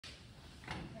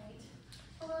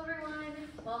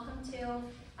Welcome to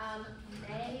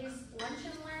May's Lunch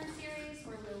and Learn series,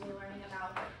 where we'll be learning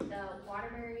about the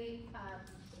Waterbury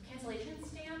cancellation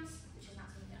stamps, which is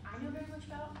not something that I know very much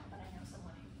about, but I know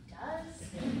someone who does.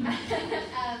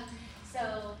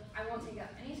 So I won't take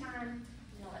up any time.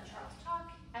 I'm gonna let Charles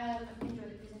talk, enjoy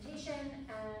the presentation,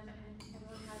 and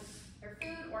everyone has their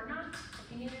food or not. If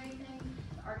you need anything,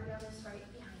 the Artigo is right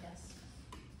behind us.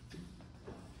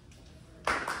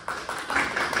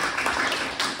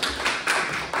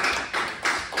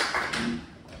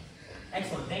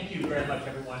 Excellent. Thank you very much,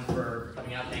 everyone, for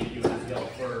coming out. Thank you, Bill,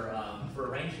 for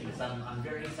arranging this. I'm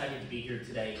very excited to be here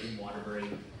today in Waterbury.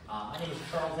 My name is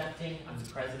Charles Epting. I'm the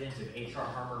president of H.R.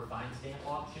 Harmer Fine Stamp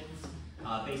Auctions,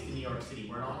 based in New York City.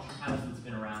 We're an auction house that's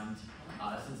been around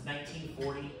since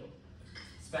 1940,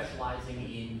 specializing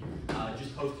in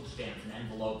just postage stamps and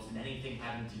envelopes and anything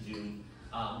having to do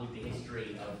with the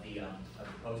history of the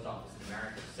post office in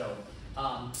America. So,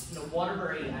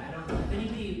 Waterbury, I don't know if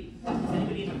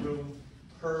anybody in the room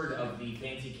heard of the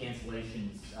fancy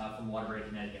cancellations from Waterbury,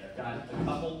 Connecticut. I've got a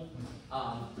couple.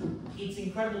 It's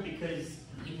incredible because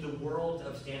in the world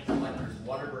of stamp collectors,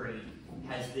 Waterbury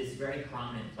has this very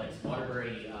prominent place.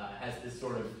 Waterbury has this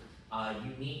sort of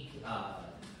unique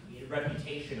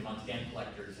reputation among stamp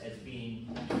collectors as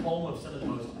being home of some of the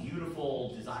most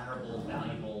beautiful, desirable,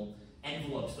 valuable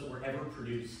envelopes that were ever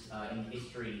produced in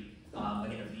history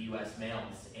again, of the U.S.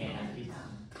 mails. And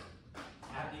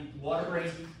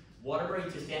Waterbury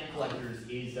to stamp collectors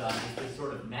is this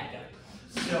sort of mecca.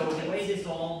 So the way this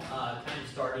all kind of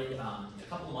started a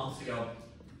couple of months ago,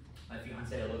 my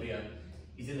fiance Olivia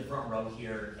is in the front row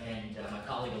here, and my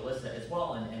colleague Alyssa as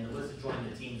well. And Alyssa joined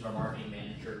the team as our marketing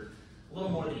manager a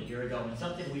little more than a year ago. And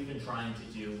something we've been trying to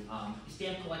do.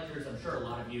 Stamp collectors, I'm sure a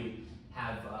lot of you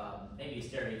have maybe a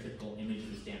stereotypical image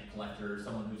of a stamp collector,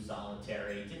 someone who's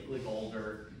solitary, typically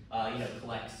older,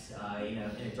 collects in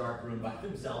a dark room by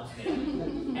themselves.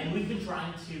 And we've been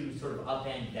trying to sort of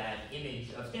upend that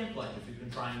image of stamp collectors. We've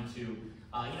been trying to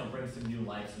bring some new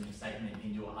life, some excitement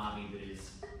into a hobby that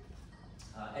is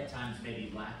at times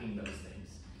maybe lacking those things.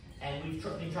 And we've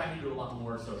been trying to do a lot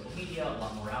more social media, a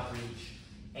lot more outreach.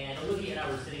 And Olivia and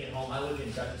I were sitting at home. I live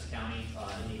in Dutchess County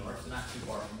in New York, so not too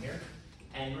far from here.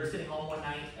 And we were sitting home one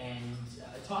night and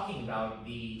talking about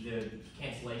the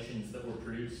cancellations that were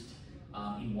produced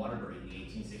in Waterbury in the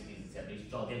 1860s and 70s,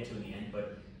 which I'll get to in the end.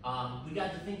 But we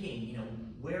got to thinking,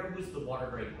 where was the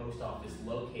Waterbury post office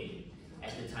located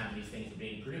at the time these things were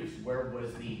being produced? Where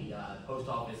was the post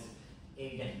office,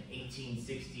 again,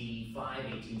 1865,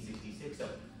 1866? So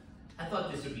I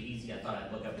thought this would be easy. I thought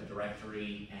I'd look up a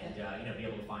directory and be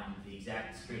able to find the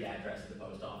exact street address of the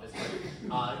post office.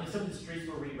 But some of the streets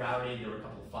were rerouted. There were a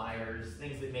couple of fires,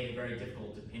 things that made it very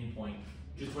difficult to pinpoint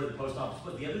just where the post office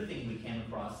was. The other thing we came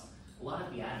across, a lot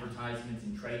of the advertisements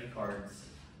and trade cards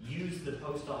used the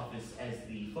post office as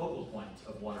the focal point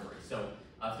of Waterbury. So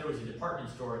if there was a department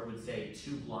store, it would say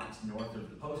 2 blocks north of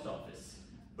the post office.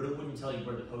 But it wouldn't tell you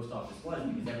where the post office was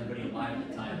because everybody alive at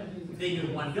the time, if they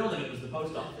knew one building, it was the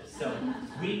post office. So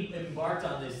we embarked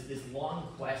on this long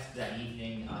quest that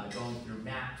evening, going through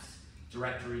maps,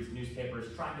 directories,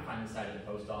 newspapers, trying to find the site of the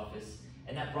post office.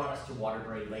 And that brought us to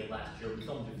Waterbury late last year. We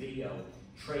filmed a video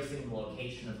tracing the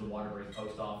location of the Waterbury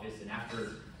post office. And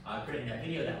after creating that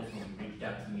video, that was when we reached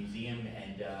out to the museum.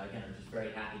 And again, I'm just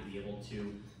very happy to be able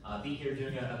to be here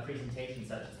doing a presentation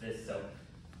such as this. So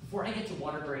before I get to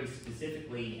Waterbury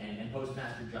specifically and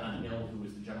Postmaster John Hill, who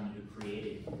was the gentleman who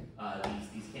created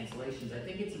these cancellations, I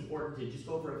think it's important to just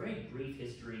go over a very brief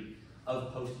history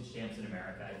of postage stamps in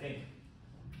America. I think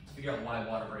to figure out why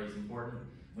Waterbury is important,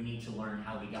 we need to learn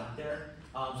how we got there.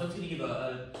 So I'm just going to give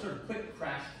a sort of quick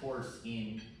crash course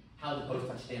in how the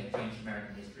postage stamp changed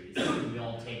American history. It's something we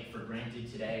all take for granted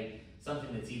today,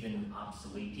 something that's even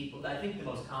obsolete. I think the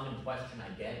most common question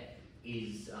I get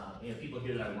is, people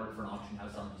hear that I work for an auction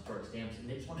house selling historic stamps, and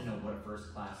they just want to know what a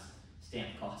first-class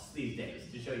stamp costs these days,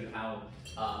 to show you how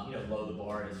low the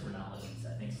bar is for knowledge. It's,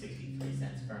 I think, 63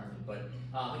 cents currently. But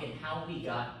again, how we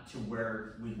got to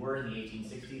where we were in the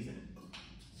 1860s and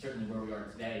certainly where we are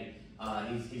today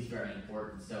is very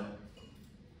important. So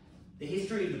the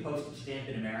history of the postage stamp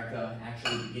in America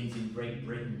actually begins in Great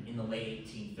Britain in the late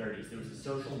 1830s. There was a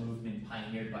social movement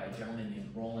pioneered by a gentleman named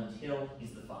Rowland Hill.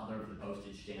 He's the father of the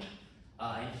postage stamp.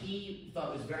 And he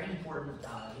thought it was very important,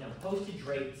 postage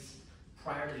rates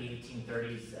prior to the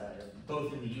 1830s,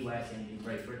 both in the US and in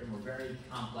Great Britain, were very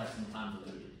complex and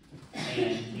convoluted.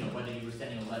 And whether you were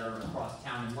sending a letter across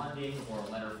town in London or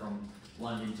a letter from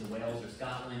London to Wales or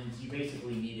Scotland, you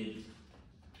basically needed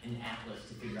an atlas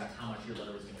to figure out how much your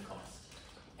letter was going to cost.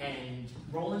 And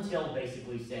Rowland Hill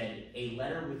basically said a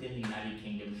letter within the United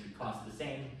Kingdom should cost the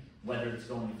same whether it's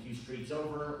going a few streets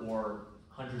over or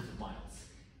hundreds of miles.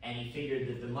 And he figured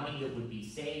that the money that would be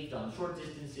saved on the short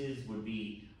distances would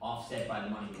be offset by the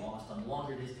money lost on the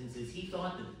longer distances. He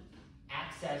thought that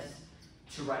access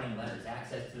to writing letters,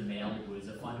 access to the mail, was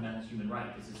a fundamental human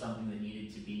right. This is something that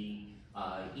needed to be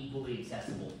equally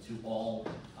accessible to all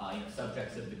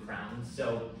subjects of the crown.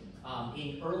 So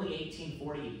in early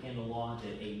 1840, it became the law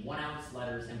that a 1 ounce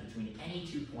letter sent between any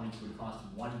 2 points would cost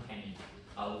 1 penny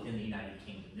within the United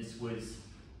Kingdom. This was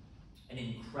an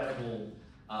incredibly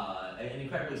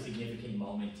significant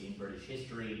moment in British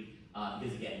history,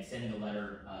 because again, sending a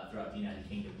letter throughout the United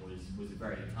Kingdom was a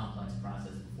very complex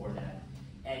process before that.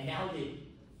 And now that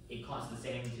it costs the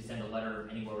same to send a letter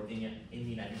anywhere in the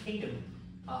United Kingdom,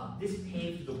 this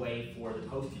paved the way for the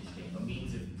postage stamp, a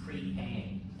means of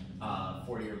prepaying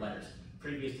for your letters.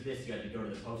 Previous to this, you had to go to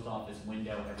the post office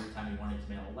window every time you wanted to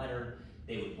mail a letter.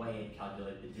 They would weigh it,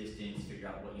 calculate the distance, figure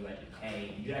out what you had to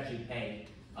pay, and you'd actually pay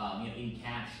in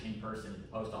cash, in person, at the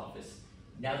post office.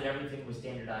 Now that everything was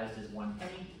standardized as 1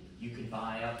 penny, you could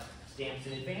buy up stamps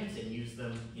in advance and use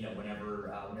them,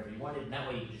 whenever you wanted. And that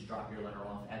way, you could just drop your letter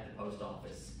off at the post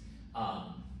office.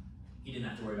 You didn't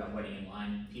have to worry about waiting in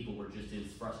line. People were just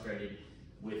as frustrated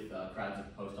with crowds at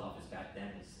the post office back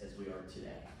then as we are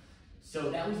today.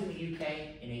 So that was in the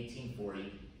UK in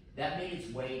 1840. That made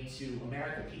its way to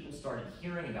America. People started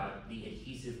hearing about the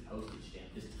adhesive postage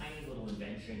stamp, this tiny little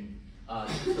invention that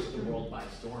took the world by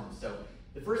storm. So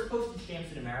the first postage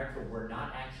stamps in America were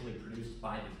not actually produced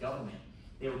by the government.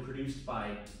 They were produced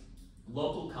by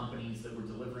local companies that were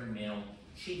delivering mail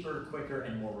cheaper, quicker,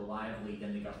 and more reliably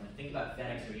than the government. Think about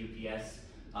FedEx or UPS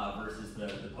versus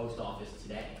the post office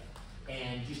today.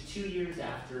 And just 2 years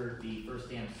after the first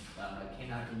stamps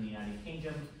came out in the United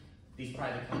Kingdom, these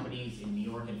private companies in New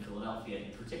York and Philadelphia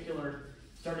in particular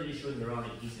started issuing their own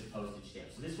adhesive postage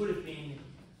stamps. So this would have been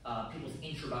people's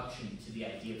introduction to the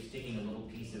idea of sticking a little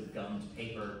piece of gummed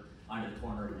paper onto the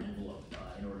corner of an envelope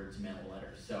in order to mail a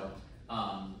letter. So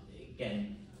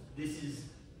again, this is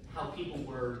how people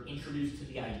were introduced to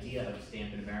the idea of a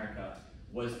stamp in America,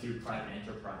 was through private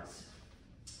enterprise.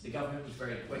 The government was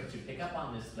very quick to pick up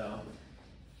on this though,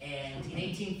 and in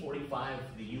 1845,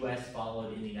 the US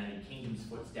followed in the United Kingdom's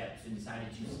footsteps and decided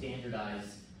to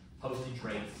standardize postage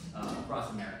rates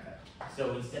across America.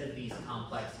 So instead of these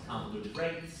complex, convoluted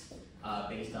rates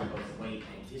based on both weight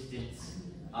and distance,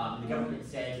 the government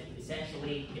said,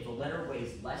 essentially, if a letter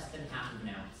weighs less than half of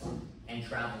an ounce and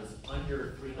travels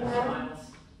under 300 miles,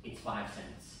 it's 5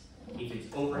 cents. If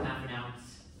it's over half an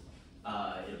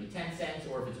ounce, it'll be 10 cents,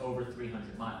 or if it's over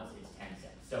 300 miles, it's 10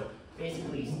 cents. So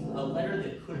basically, a letter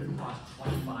that could have cost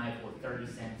 25 or 30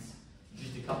 cents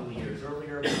just a couple of years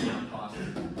earlier would now cost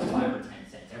 5 or 10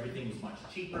 cents. Everything was much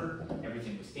cheaper,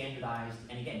 everything was standardized,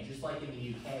 and again, just like in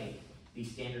the UK,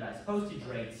 these standardized postage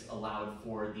rates allowed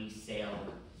for the sale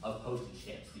of postage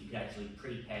stamps, so you could actually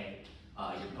prepay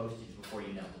your postage before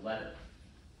you mailed the letter.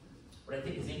 What I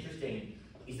think is interesting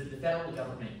is that the federal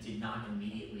government did not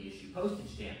immediately issue postage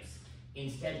stamps.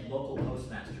 Instead, local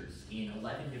postmasters in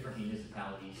 11 different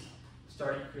municipalities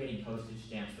started creating postage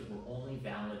stamps that were only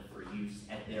valid for use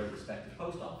at their respective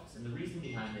post office. And the reason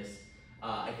behind this,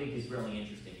 I think, is really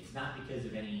interesting. It's not because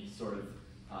of any sort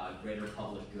of greater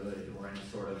public good or any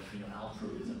sort of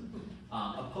altruism.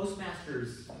 A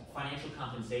postmaster's financial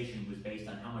compensation was based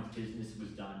on how much business was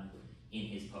done in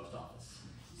his post office.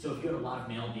 So if you had a lot of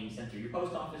mail being sent through your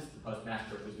post office, the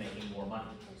postmaster was making more money.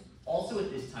 Also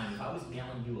at this time, if I was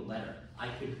mailing you a letter, I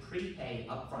could prepay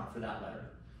upfront for that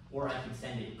letter, or I could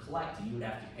send it collect and you would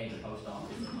have to pay the post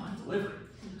office upon delivery.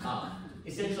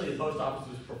 Essentially, the post office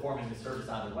was performing the service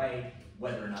either way,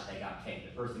 whether or not they got paid.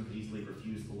 The person could easily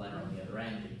refuse the letter on the other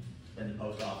end, and then the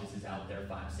post office is out there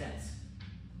 5 cents.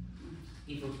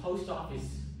 If a post office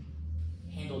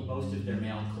handled most of their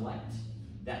mail collect,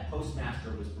 that postmaster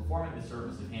was performing the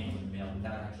service of handling the mail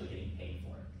without actually getting paid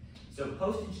for it. So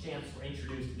postage stamps were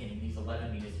introduced in these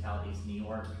 11 municipalities, New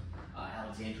York,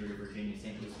 Alexandria, Virginia,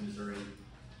 St. Louis, Missouri,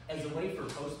 as a way for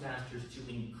postmasters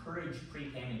to encourage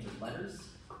prepayment of letters.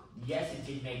 Yes, it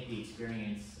did make the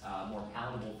experience more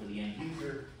palatable for the end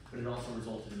user, but it also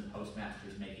resulted in the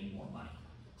postmasters making more money.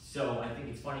 So I think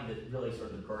it's funny that really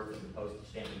sort of the birth of the postage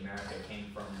stamp in America came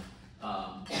from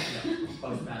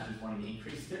postmasters wanting to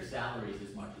increase their salaries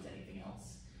as much as anything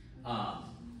else.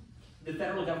 The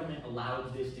federal government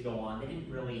allowed this to go on. They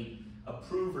didn't really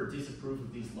approve or disapprove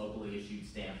of these locally issued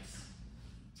stamps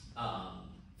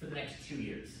for the next 2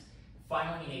 years.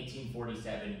 Finally, in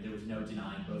 1847, there was no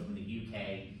denying, both in the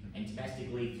UK and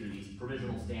domestically through these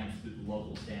provisional stamps, through the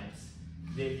local stamps,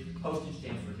 that postage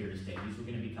stamps were here to stay. These were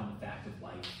going to become a fact of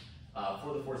life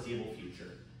for the foreseeable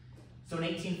future. So in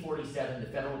 1847, the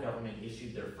federal government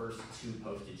issued their first 2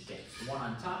 postage stamps. The one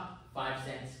on top, 5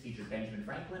 cents, featured Benjamin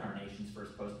Franklin, our nation's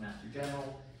first Postmaster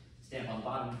General. Stamp on the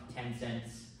bottom, 10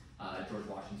 cents, George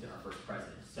Washington, our first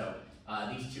president. So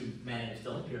these 2 men have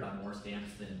still appeared on more stamps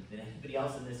than anybody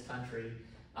else in this country.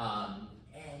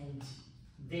 And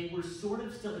they were sort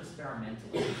of still experimental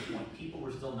at this point. People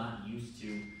were still not used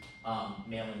to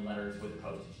mailing letters with a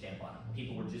postage stamp on them.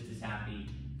 People were just as happy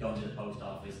going to the post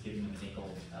office, giving them a nickel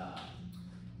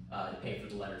to pay for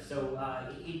the letter. So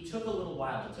it took a little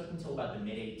while. It took until about the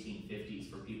mid-1850s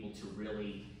for people to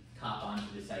really cop onto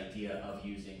this idea of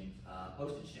using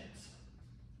postage stamps.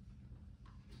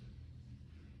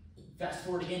 Fast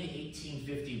forward again to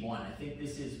 1851. I think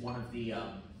this is one of the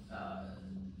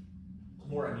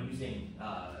more amusing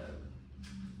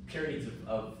periods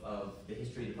of the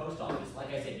history of the post office.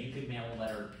 Like I said, you could mail a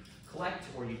letter collect,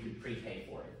 or you could prepay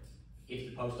for it. If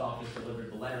the post office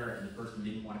delivered the letter and the person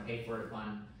didn't want to pay for it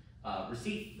upon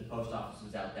receipt, the post office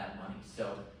was out that money.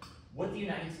 So what the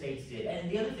United States did, and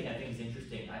the other thing I think is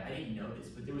interesting, I didn't know this,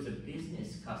 but there was a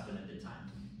business custom at the time.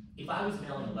 If I was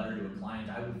mailing a letter to a client,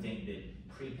 I would think that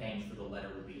prepaying for the letter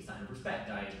would be a sign of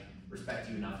respect. I respect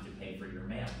you enough to pay for your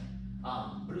mail.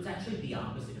 But it was actually the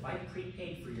opposite. If I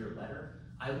prepaid for your letter,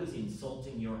 I was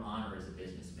insulting your honor as a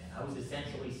businessman. I was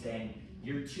essentially saying,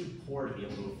 you're too poor to be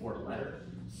able to afford a letter.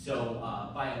 So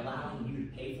by allowing you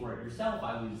to pay for it yourself,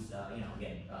 I was,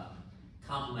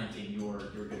 complimenting your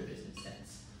good business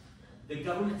sense. The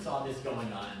government saw this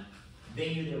going on.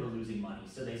 They knew they were losing money,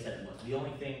 so they said, look, the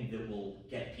only thing that will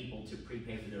get people to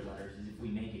prepay for their letters is if we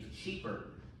make it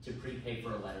cheaper to prepay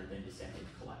for a letter than to send it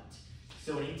to collect.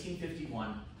 So in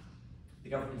 1851, the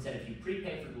government said if you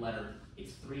prepay for the letter,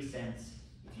 it's 3 cents.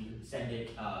 If you send it,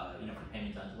 for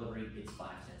payment on delivery, it's 5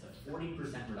 cents. A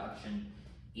 40% reduction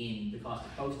in the cost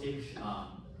of postage. I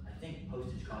think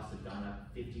postage costs have gone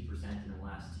up 50% in the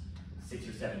last 6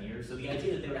 or 7 years. So the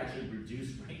idea that they would actually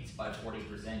reduce rates by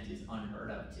 40% is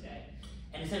unheard of today.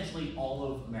 And essentially all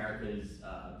of America's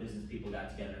business people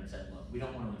got together and said, look, we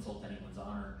don't want to insult anyone's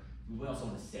honor. We also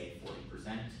want to save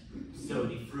 40%. So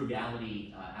the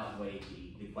frugality outweighed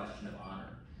the question of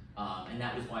honor. And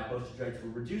that was why postage rates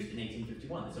were reduced in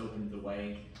 1851. This opened the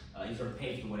way, it sort of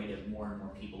paved the way to more and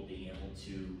more people being able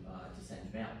to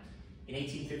send mail. In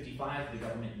 1855, the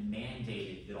government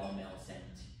mandated that all mail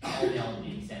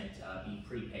being sent be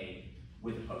prepaid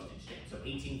with a postage stamp. So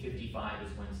 1855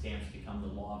 is when stamps become the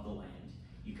law of the land.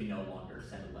 You can no longer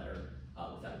send a letter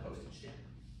without a postage stamp.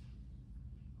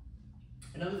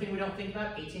 Another thing we don't think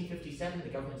about, 1857, the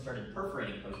government started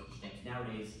perforating postage stamps.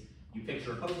 Nowadays, you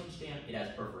picture a postage stamp, it has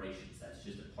perforations. That's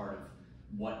just a part of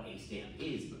what a stamp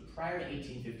is. But prior to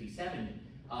 1857,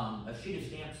 a sheet of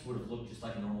stamps would have looked just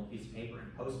like a normal piece of paper,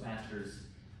 and postmasters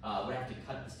would have to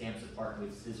cut the stamps apart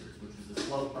with scissors, which was a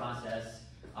slow process,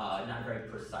 not a very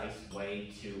precise way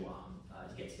to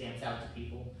get stamps out to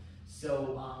people.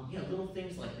 So, little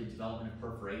things like the development of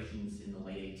perforations in the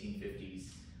late 1850s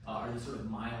are the sort of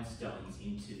milestones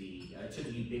into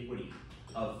the ubiquity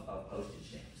of postage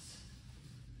stamps.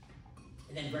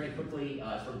 And then very quickly,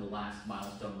 sort of the last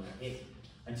milestone we'll hit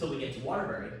until we get to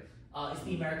Waterbury, is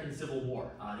the American Civil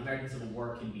War. The American Civil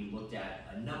War can be looked at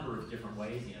a number of different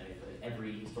ways.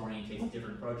 Every historian takes a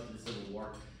different approach to the Civil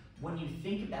War. When you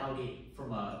think about it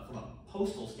from a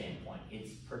postal standpoint,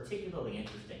 it's particularly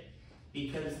interesting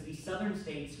because the southern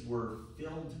states were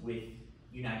filled with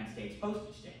United States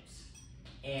postage stamps.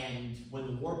 And when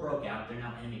the war broke out, they're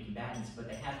now enemy combatants, but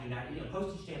they have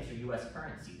postage stamps are U.S.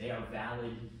 currency. They are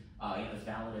valid, as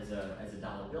valid as a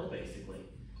dollar bill, basically.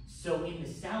 So in the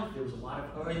South, there was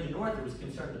or in the North, there was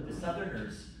concern that the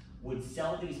Southerners would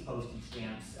sell these postage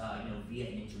stamps, via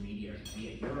an intermediary,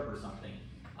 via Europe or something,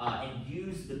 and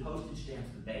use the postage stamps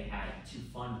that they had to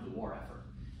fund the war effort.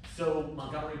 So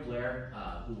Montgomery Blair,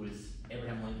 who was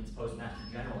Abraham Lincoln's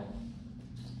Postmaster General,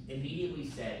 immediately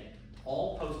said,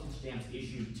 all postage stamps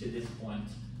issued to this point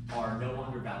are no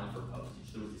longer valid for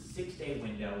postage. There was a 6-day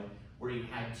window where you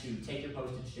had to take your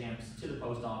postage stamps to the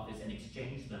post office and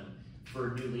exchange them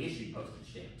for newly issued postage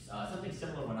stamps. Something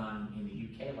similar went on in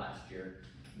the UK last year,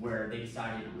 where they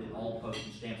decided that all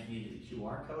postage stamps needed a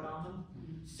QR code on them.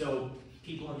 So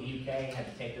people in the UK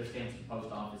had to take their stamps to the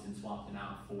post office and swap them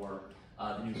out for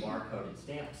the new barcoded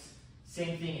stamps.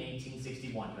 Same thing in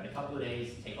 1861. You had a couple of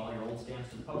days to take all your old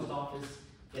stamps to the post office,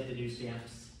 get the new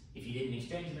stamps. If you didn't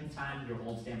exchange them in time, your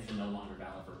old stamps were no longer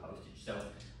valid for postage. So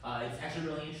it's actually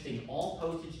really interesting. All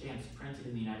postage stamps printed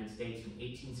in the United States from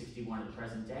 1861 to the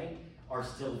present day are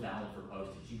still valid for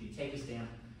postage. You could take a stamp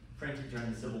printed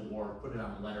during the Civil War, put it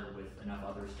on a letter with enough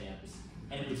other stamps,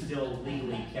 and it would still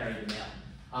legally carry the mail.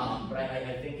 But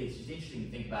I think it's just interesting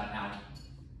to think about how,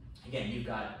 again, you've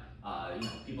got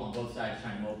people on both sides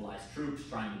trying to mobilize troops,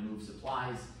 trying to move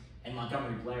supplies, and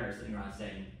Montgomery Blair is sitting around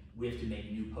saying, we have to make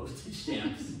new postage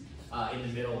stamps in the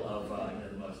middle of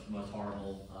the most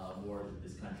horrible war that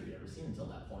this country had ever seen until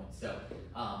that point. So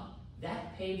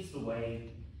that paves the way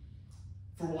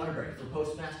for Waterbury, for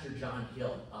Postmaster John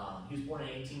Hill. He was born in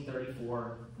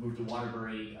 1834, moved to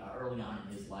Waterbury early on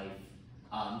in his life.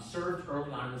 Served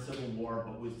early on in the Civil War,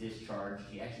 but was discharged.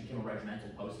 He actually became a regimental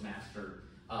postmaster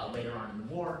later on in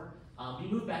the war. He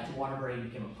moved back to Waterbury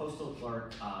and became a postal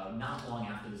clerk not long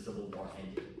after the Civil War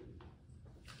ended.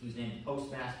 He was named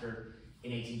postmaster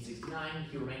in 1869.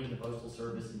 He remained in the Postal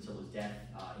Service until his death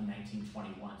in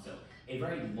 1921. So a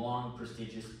very long,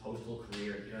 prestigious postal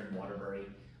career here in Waterbury.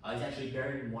 He's actually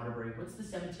buried in Waterbury. What's the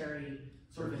cemetery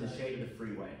sort of in the shade of the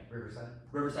freeway? Riverside.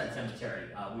 Riverside Cemetery.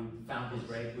 We found his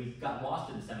grave. We got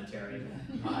lost in the cemetery.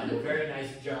 And a very nice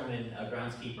gentleman, a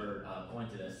groundskeeper,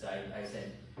 pointed us. I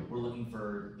said, we're looking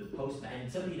for the postman.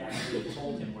 And somebody had actually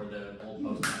told him where the old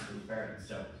postmaster was buried.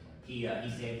 So he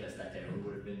saved us that day. We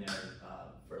would have been there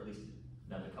for at least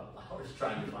another couple hours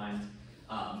trying to find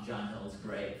John Hill's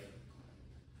grave.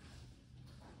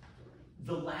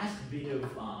 The last bit of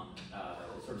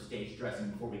sort of stage dressing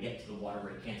before we get to the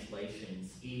Waterbury cancellations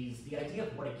is the idea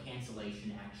of what a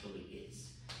cancellation actually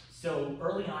is. So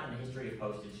early on in the history of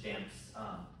postage stamps,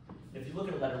 if you look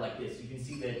at a letter like this, you can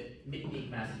see that Mattatuck,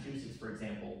 Massachusetts, for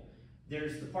example,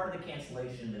 there's the part of the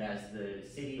cancellation that has the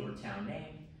city or town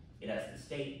name, it has the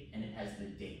state, and it has the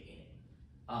date in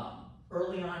it.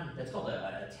 Early on, that's called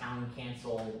a town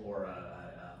cancel or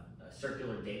a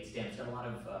circular date stamp. It's got a lot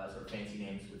of sort of fancy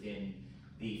names within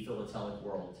the philatelic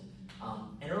world.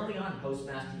 And early on,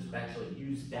 postmasters would actually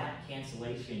use that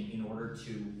cancellation in order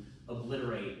to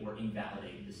obliterate or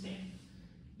invalidate the stamp.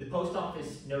 The post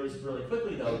office noticed really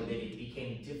quickly, though, that it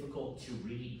became difficult to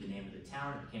read the name of the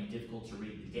town. It became difficult to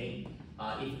read the date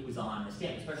if it was on a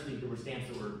stamp, especially if there were stamps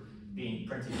that were being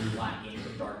printed in black ink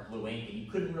or dark blue ink, and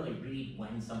you couldn't really read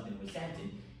when something was sent.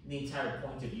 And the entire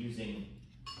point of using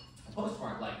a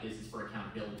postmark like this is for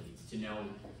accountability. It's to know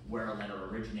where a letter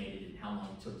originated and how long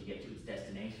it took to get to its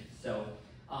destination. So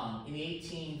in the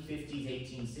 1850s,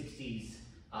 1860s,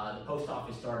 the post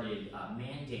office started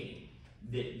mandating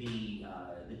that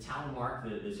the town mark,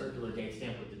 the circular date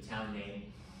stamp with the town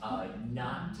name,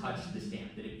 not touch the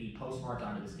stamp, that it be postmarked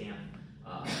onto the stamp,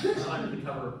 onto the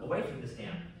cover away from the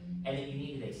stamp, and that you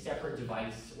needed a separate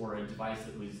device or a device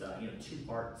that was two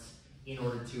parts in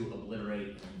order to obliterate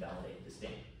and invalidate the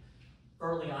stamp.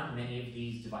 Early on, many of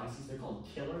these devices, they're called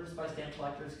killers by stamp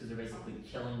collectors because they're basically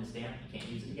killing the stamp. You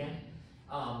can't use it again.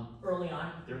 Early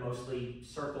on, they're mostly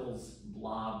circles,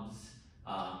 blobs.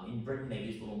 In Britain, they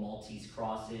use little Maltese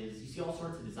crosses. You see all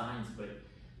sorts of designs, but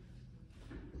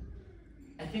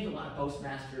I think a lot of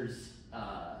postmasters,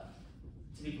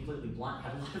 to be completely blunt,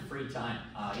 have a lot of free time.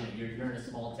 You're in a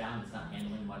small town that's not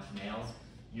handling much mail.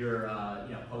 You're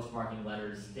postmarking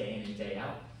letters day in and day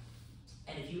out.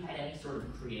 And if you had any sort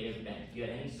of creative bent, if you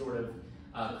had any sort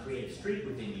of creative streak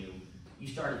within you, you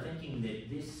started thinking that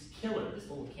this killer, this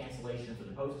little cancellation for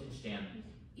the postage stamp,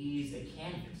 is a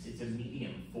canvas. It's a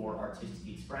medium for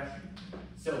artistic expression.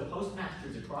 So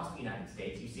postmasters across the United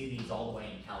States, you see these all the way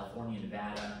in California,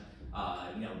 Nevada,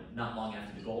 not long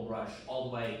after the gold rush, all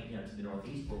the way to the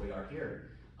Northeast where we are here.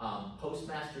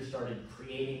 Postmasters started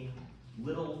creating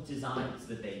little designs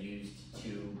that they used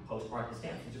to postmark the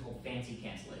stamps, which are called fancy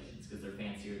cancellations because they're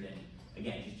fancier than,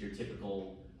 again, just your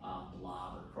typical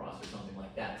blob or cross or something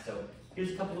like that. So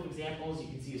here's a couple of examples. You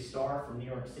can see a star from New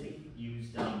York City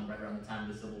used right around the time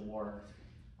of the Civil War.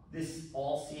 This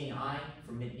all-seeing eye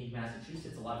from Mattatuck,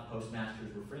 Massachusetts. A lot of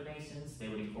postmasters were Freemasons. They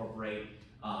would incorporate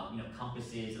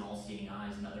compasses and all-seeing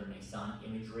eyes and other Masonic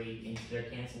imagery into their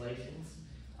cancellations.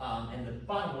 And the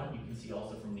bottom one, you can see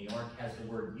also from New York, has the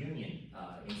word Union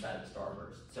inside of the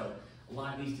starburst. So a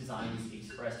lot of these designs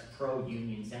expressed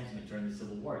pro-Union sentiment during the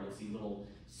Civil War. You'll see little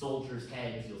soldiers'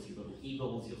 heads, you'll see little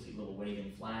eagles, you'll see little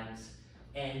waving flags.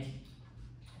 And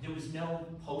there was no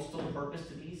postal purpose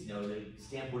to these. The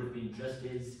stamp would have been just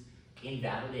as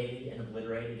invalidated and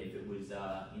obliterated if it was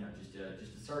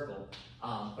just a circle.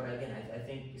 But again, I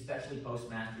think especially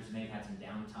postmasters may have had some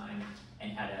downtime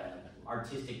and had an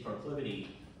artistic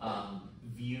proclivity,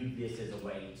 viewed this as a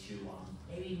way to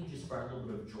maybe even just spread a little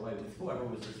bit of joy with whoever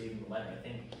was receiving the letter. I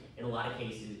think in a lot of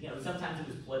cases, sometimes it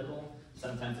was political,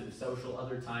 sometimes it was social,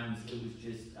 other times it was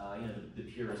just the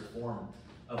purest form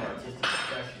of artistic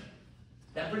expression.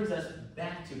 That brings us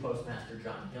back to Postmaster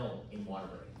John Hill in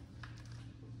Waterbury.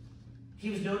 He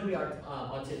was known to be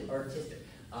artistic.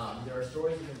 There are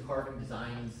stories of him carving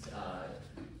designs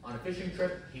on a fishing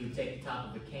trip. He would take the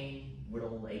top of a cane,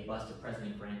 whittle a bust of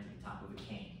President Grant to the top of a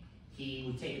cane. He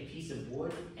would take a piece of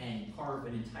wood and carve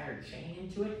an entire chain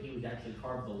into it. He would actually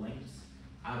carve the links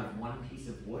out of one piece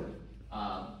of wood.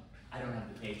 I don't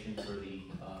have the patience or the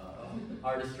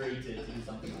artistry to do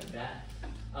something like that.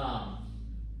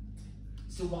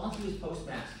 So while he was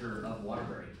postmaster of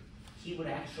Waterbury, he would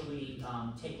actually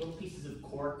take little pieces of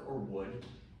cork or wood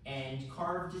and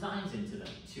carve designs into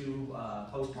them to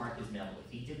postmark his mail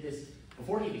with. He did this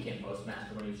before he became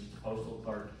postmaster, when he was just a postal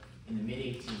clerk in the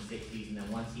mid-1860s, and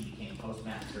then once he became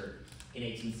postmaster in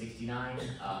 1869,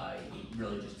 he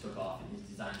really just took off, and his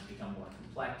designs become more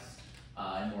complex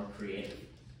and more creative.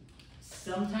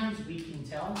 Sometimes we can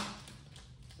tell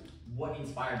what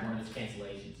inspired one of his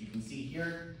cancellations. You can see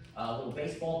here little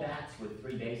baseball bats with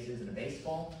 3 bases and a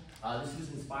baseball. This was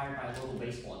inspired by a local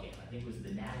baseball game. I think it was the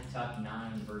Mattatuck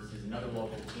 9 versus another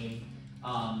local team.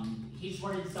 He just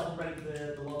wanted to celebrate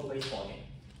the local baseball game.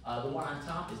 The one on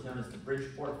top is known as the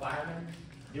Bridgeport Firemen.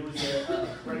 There was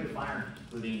a parade of firemen,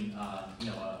 including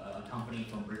a company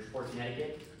from Bridgeport,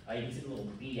 Connecticut. You can see a little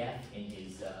BF in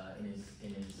his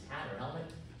hat or helmet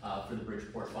for the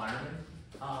Bridgeport Firemen.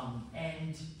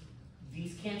 And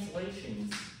these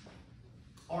cancellations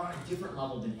are on a different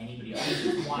level than anybody else. This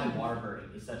is why Waterbury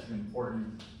is such an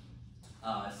important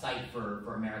site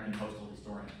for American postal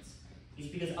historians. It's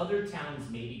because other towns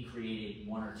maybe created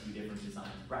 1 or 2 different designs.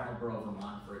 Brattleboro,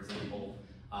 Vermont, for example,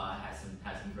 has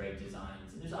some great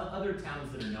designs. And there's other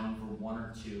towns that are known for 1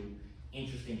 or 2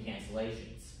 interesting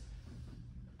cancellations.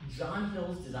 John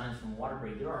Hill's designs from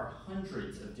Waterbury, there are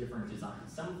hundreds of different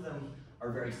designs. Some of them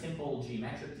are very simple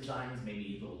geometric designs,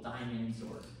 maybe little diamonds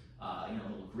or a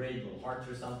little grid, little hearts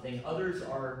or something. Others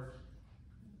are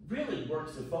really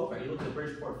works of folk art. You look at the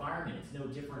Bridgeport Firemen, it's no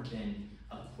different than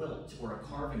a quilt or a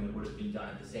carving that would have been done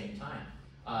at the same time.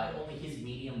 Only his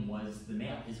medium was the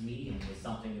mail. His medium was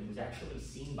something that was actually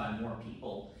seen by more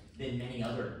people than many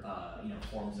other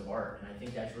forms of art. And I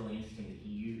think that's really interesting that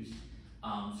he used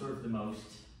sort of the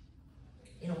most,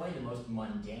 in a way, the most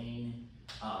mundane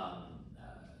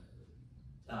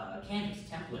canvas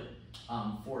template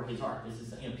for his art. This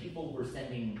is, people were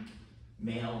sending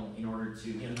mail in order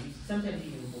to, sometimes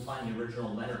even will find the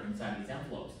original letter inside these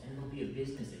envelopes, and it'll be a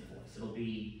business invoice. It'll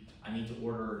be, I need to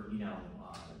order,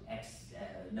 X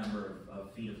number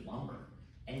of feet of lumber,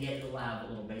 and yet it'll have a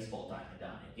little baseball diamond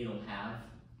on it. It'll have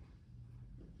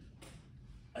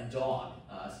a dog,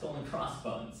 skull and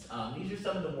crossbones. These are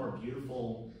some of the more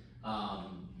beautiful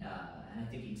and I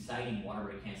think exciting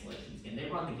Waterbury cancellations. And they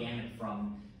run the gamut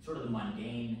from sort of the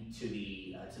mundane to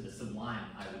the sublime,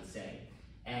 I would say.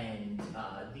 And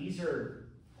these are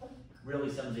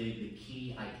really some of the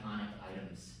key iconic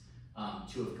items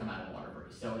to have come out of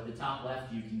Waterbury. So at the top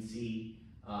left, you can see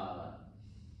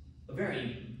a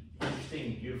very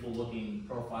interesting, beautiful looking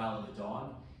profile of a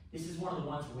dog. This is one of the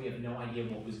ones where we have no idea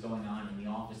what was going on in the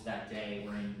office that day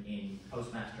or in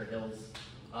Postmaster Hill's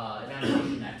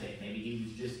evaluation that day.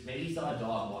 Maybe he saw a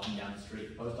dog walking down the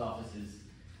street. The post office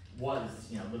was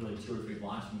literally 2 or 3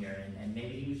 blocks from here, and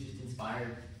maybe he was just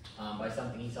inspired by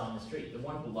something he saw on the street. The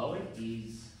one below it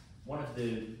is one of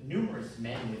the numerous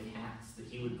men with hats that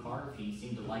he would carve. He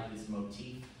seemed to like this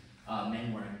motif.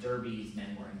 Men wearing derbies,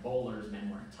 men wearing bowlers, men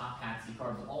wearing top hats. He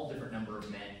carved all different number of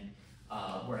men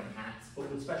wearing hats. But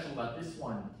what's special about this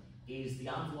one is the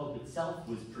envelope itself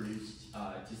was produced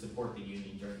to support the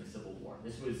Union during the Civil War.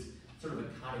 This was sort of a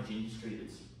cottage industry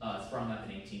that's sprung up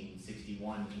in 1861,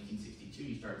 1862,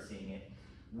 you start seeing it,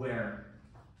 where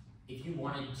if you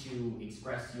wanted to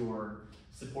express your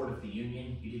support of the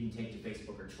Union, you didn't take to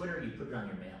Facebook or Twitter, you put it on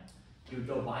your mail. You would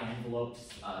go buy envelopes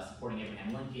supporting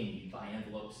Abraham Lincoln, you'd buy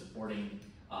envelopes supporting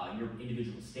your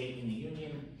individual state in the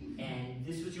Union, and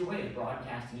this was your way of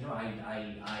broadcasting, I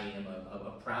am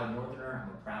a proud Northerner,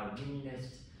 I'm a proud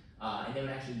Unionist, and they would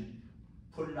actually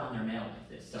put it on their mail like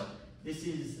this. So this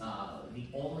is the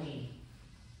only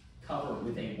cover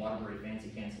with a Waterbury fancy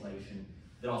cancellation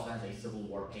that also has a Civil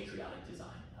War patriotic design.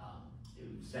 It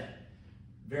was sent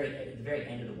at the very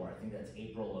end of the war. I think that's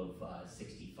April of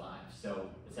 '65. So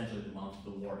essentially the month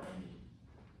the war ended.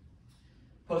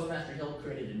 Postmaster Hill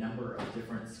created a number of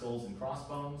different skulls and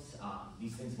crossbones.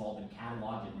 These things have all been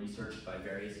cataloged and researched by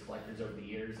various collectors over the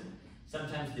years, and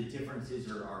sometimes the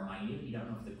differences are minute. You don't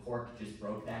know if the cork just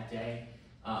broke that day.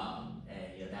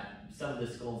 Some of the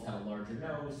skulls have a larger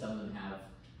nose, some of them have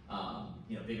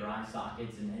bigger eye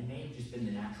sockets, and may have just been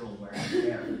the natural wear and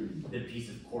tear that a piece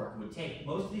of cork would take.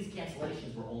 Most of these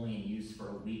cancellations were only in use for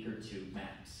a week or 2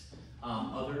 max.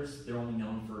 Others, they're only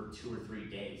known for 2 or 3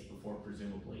 days before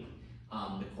presumably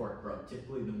the cork broke.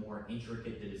 Typically, the more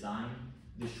intricate the design,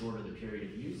 the shorter the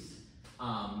period of use.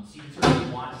 So you can sort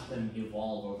of watch them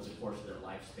evolve over the course of their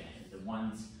lifespan. The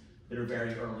ones that are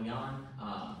very early on,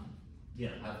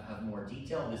 have more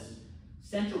detail. This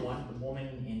center one, the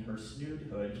woman in her snood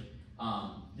hood,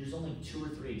 there's only 2 or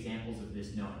 3 examples of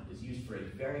this known. It was used for a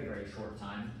very, very short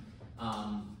time.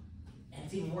 And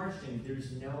it's even more interesting,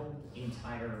 there's no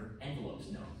entire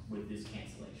envelopes known with this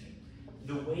cancellation.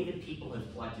 The way that people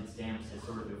have collected stamps has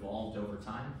sort of evolved over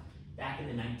time. Back in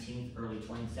the 19th, early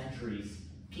 20th centuries,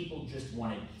 people just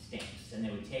wanted stamps, and they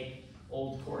would take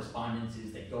old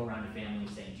correspondences that go around to families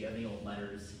saying, do you have any old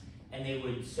letters? And they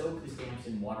would soak the stamps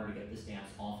in water to get the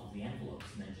stamps off of the envelopes,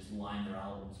 and then just line their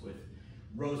albums with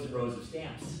rows and rows of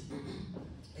stamps.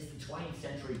 As the 20th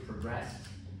century progressed,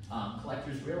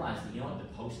 collectors realized that,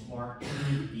 the postmark,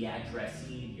 the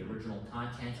addressee, the original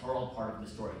content are all part of the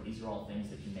story. These are all things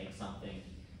that can make something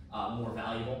more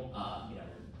valuable.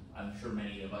 I'm sure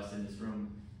many of us in this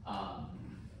room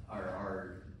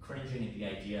are cringing at the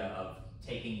idea of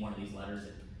taking one of these letters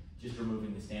and just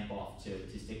removing the stamp off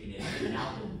to stick it in an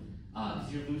album,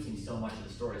 because you're losing so much of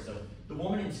the story. So the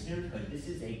woman in snood hood, this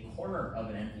is a corner of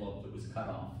an envelope that was cut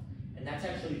off. And that's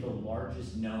actually the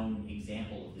largest known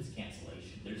example of this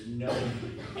cancellation. There's no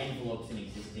envelopes in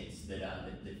existence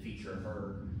that feature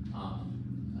her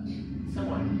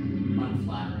somewhat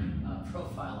unflattering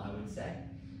profile, I would say.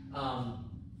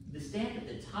 The stamp at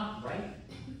the top right,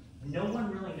 no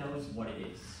one really knows what it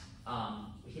is.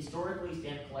 Historically,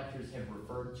 stamp collectors have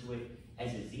referred to it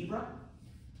as a zebra.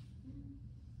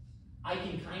 I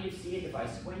can kind of see it if I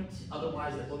squint,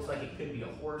 otherwise it looks like it could be a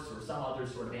horse or some other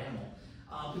sort of animal.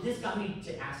 But this got me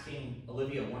to asking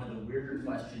Olivia one of the weirder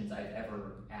questions I've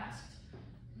ever asked.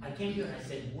 I came to her and I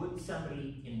said, would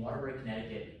somebody in Waterbury,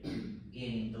 Connecticut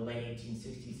in the late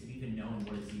 1860s have even known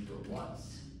what a zebra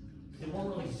was? There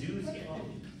weren't really zoos yet.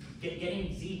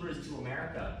 Getting zebras to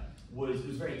America was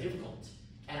very difficult.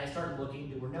 And I started looking,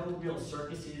 there were no real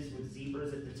circuses with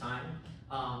zebras at the time.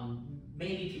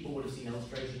 Maybe people would have seen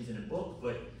illustrations in a book,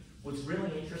 but what's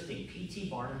really interesting, P.T.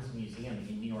 Barnum's Museum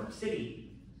in New York City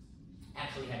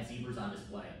actually had zebras on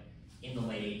display in the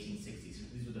late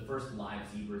 1860s. These were the first live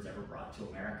zebras ever brought to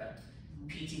America.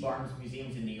 P.T. Barnum's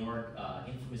museums in New York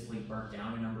infamously burnt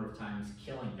down a number of times,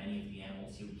 killing many of the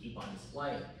animals he would keep on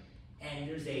display. And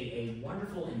there's a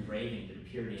wonderful engraving that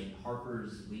appeared in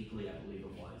Harper's Weekly, I believe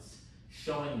it was,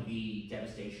 showing the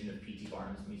devastation of P.T.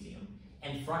 Barnum's museum.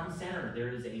 And front and center, there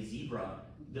is a zebra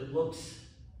that looks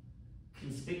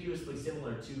conspicuously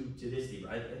similar to this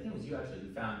zebra. I think it was you actually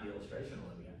who found the illustration,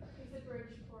 Olivia. It's the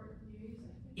Bridgeport News,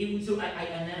 I think. It was, so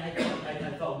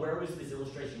I thought, where was this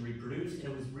illustration reproduced?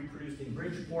 And it was reproduced in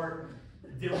Bridgeport.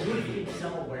 There would have been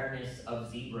some awareness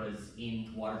of zebras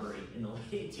in Waterbury in the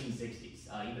late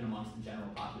 1860s, even amongst the general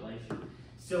population.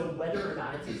 So whether or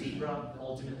not it's a zebra,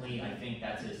 ultimately, I think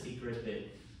that's a secret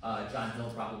that John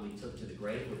Hill probably took to the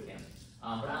grave with him.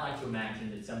 But I like to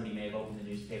imagine that somebody may have opened the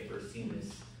newspaper, seen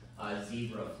this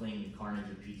zebra fleeing the carnage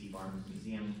of P.T. Barnum's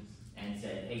museum, and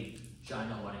said, hey, John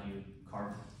Hill, why don't you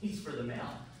carve these for the mail?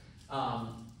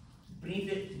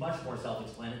 Beneath it, much more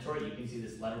self-explanatory, you can see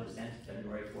this letter was sent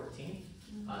February 14th.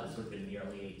 This would have been in the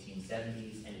early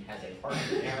 1870s, and it has a heart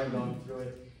and arrow going through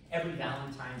it. Every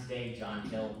Valentine's Day, John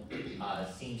Hill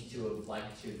seems to have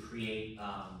liked to create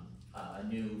a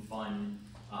new fun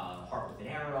heart with an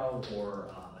arrow,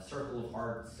 or a circle of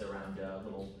hearts around a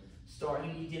little star.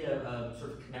 He did a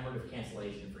sort of commemorative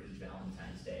cancellation for each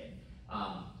Valentine's Day.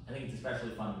 I think it's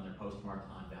especially fun when they're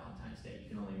postmarked on Valentine's Day. You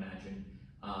can only imagine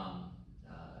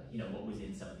what was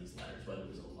in some of these letters, whether it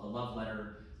was a love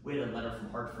letter. We had a letter from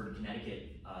Hartford,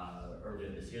 Connecticut earlier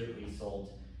this year that we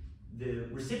sold. The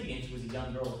recipient was a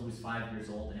young girl who was 5 years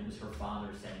old, and it was her father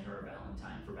sending her a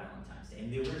Valentine for Valentine's Day.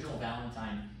 And the original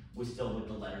Valentine was still with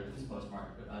the letter that was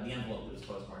postmarked, the envelope that was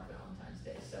postmarked Valentine's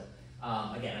Day. So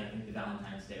again, I think the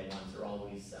Valentine's Day ones are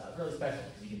always really special,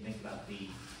 because you can think about the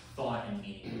thought and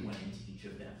meaning that went into each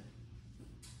of them.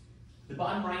 The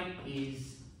bottom right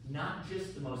is not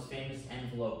just the most famous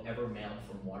envelope ever mailed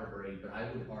from Waterbury, but I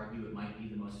would argue it might be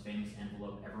the most famous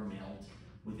envelope ever mailed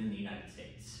within the United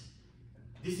States.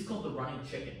 This is called the running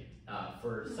chicken,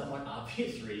 for somewhat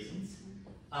obvious reasons.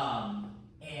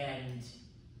 And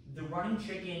the running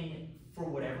chicken, for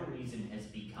whatever reason, has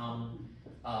become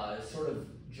sort of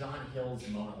John Hill's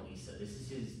Mona Lisa. This is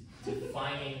his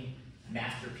defining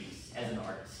masterpiece as an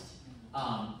artist.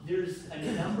 There's a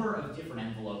number of different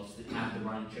envelopes that have the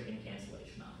running chicken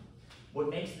cancellation on them. What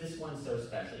makes this one so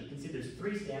special, you can see there's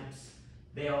 3 stamps.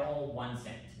 They are all 1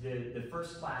 cent. The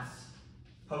first class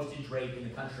postage rate in the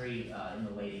country in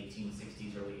the late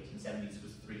 1860s, early 1870s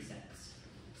was 3 cents.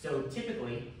 So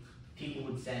typically, people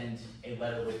would send a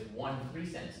letter with 1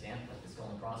 3-cent stamp, like the skull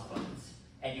and crossbones,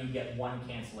 and you'd get 1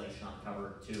 cancellation on the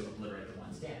cover to obliterate the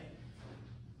 1 stamp.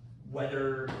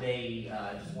 whether they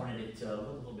just wanted it to look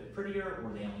a little bit prettier,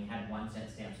 or they only had 1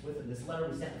 cent stamps with them. This letter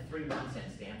was sent with 3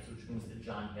 1-cent stamps, which means that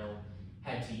John Hill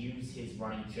had to use his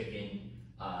running chicken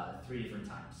 3 different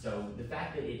times. So the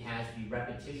fact that it has the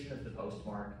repetition of the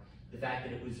postmark, the fact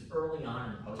that it was early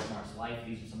on in the postmark's life,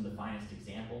 these are some of the finest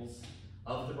examples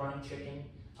of the running chicken.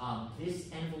 This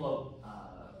envelope,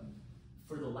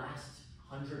 for the last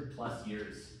 100+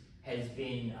 years, has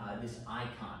been this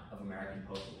icon of American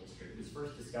postal history. It was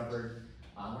first discovered,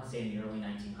 I want to say in the early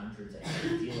 1900s. I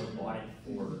think a dealer bought it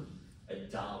for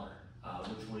 $1,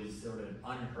 which was sort of an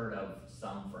unheard of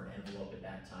sum for an envelope at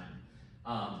that time.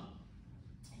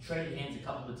 It traded hands a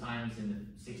couple of times in the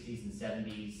 60s and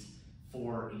 70s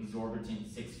for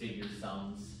exorbitant 6-figure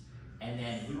sums. And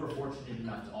then we were fortunate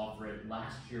enough to offer it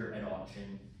last year at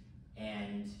auction,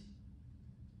 and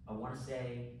I want to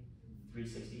say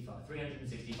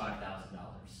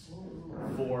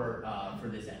 $365,000 for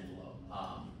this envelope.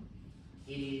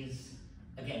 It is,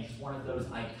 again, just one of those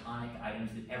iconic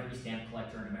items that every stamp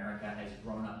collector in America has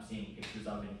grown up seeing pictures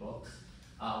of in books.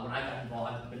 When I got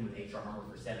involved, I've been with H.R. Harmer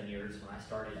for 7 years. When I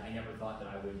started, I never thought that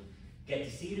I would get to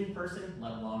see it in person,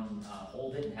 let alone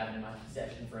hold it and have it in my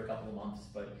possession for a couple of months.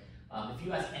 But if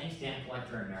you ask any stamp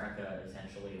collector in America,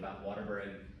 essentially, about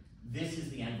Waterbury, this is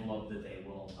the envelope that they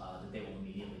will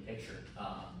immediately picture,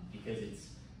 because it's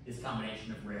this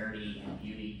combination of rarity and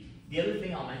beauty. The other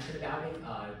thing I'll mention about it,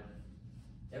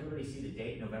 everybody see the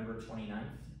date, November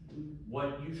 29th?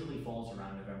 What usually falls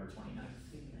around November 29th?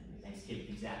 Thanksgiving,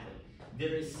 exactly.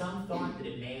 There is some thought that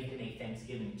it may have been a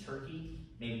Thanksgiving turkey,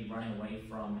 maybe running away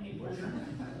from a butcher.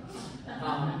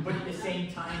 But at the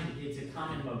same time, it's a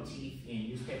common motif in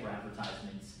newspaper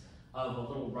advertisements of a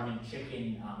little running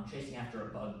chicken chasing after a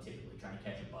bug, typically trying to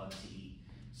catch a bug to eat.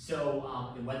 So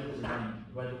whether it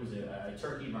was a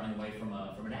turkey running away from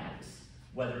an axe,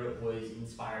 whether it was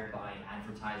inspired by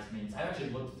advertisements. I actually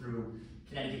looked through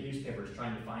Connecticut newspapers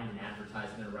trying to find an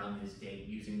advertisement around this date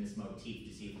using this motif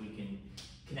to see if we can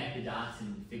connect the dots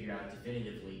and figure out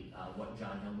definitively what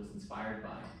John Hill was inspired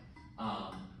by.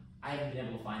 I haven't been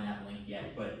able to find that link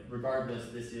yet, but regardless,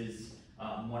 this is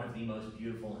one of the most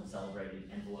beautiful and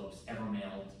celebrated envelopes ever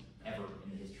mailed, ever in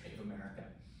the history of America.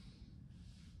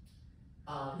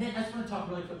 Then I just want to talk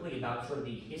really quickly about sort of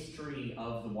the history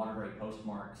of the Waterbury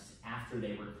postmarks after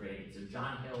they were created. So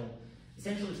John Hill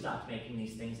essentially stopped making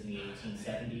these things in the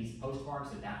 1870s.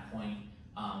 Postmarks at that point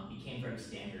became very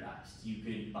standardized. You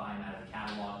could buy them out of a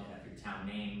catalog that have your town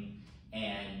name,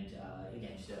 and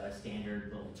again, just a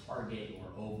standard little target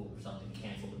or oval or something to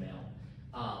cancel the mail.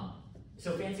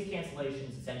 So fancy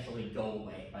cancellations essentially go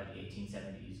away by the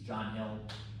 1870s. John Hill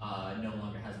no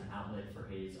longer has an outlet for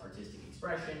his artistic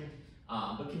expression,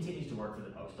 but continues to work for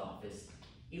the post office.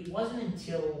 It wasn't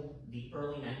until the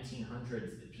early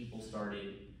 1900s that people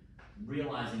started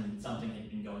realizing that something had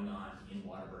been going on in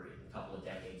Waterbury a couple of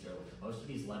decades earlier. Most of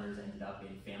these letters ended up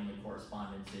in family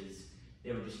correspondences.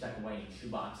 They were just stuck away in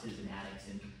shoeboxes and attics,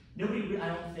 and nobody, I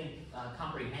don't think,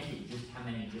 comprehended just how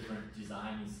many different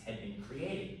designs had been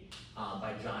created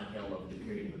by John Hill over the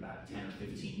period of about 10 or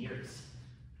 15 years.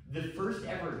 The first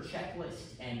ever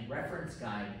checklist and reference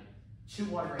guide to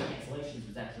Waterbury cancellations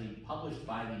was actually published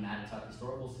by the Mattatuck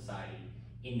Historical Society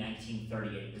in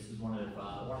 1938. This was one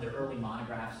of their early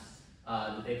monographs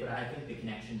that they put out. I think the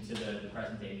connection to the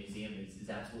present-day museum is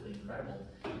absolutely incredible.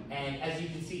 And as you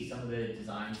can see, some of the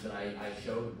designs that I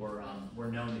showed were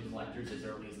known to collectors as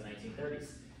early as the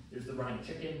 1930s. There's the running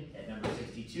chicken at number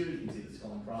 62. You can see the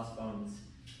skull and crossbones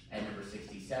at number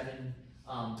 67.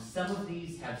 Some of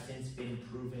these have since been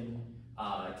proven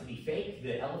to be fake.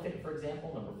 The elephant, for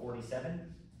example, number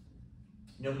 47.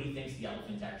 Nobody thinks the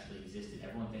elephant actually existed.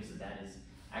 Everyone thinks that that is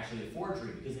actually a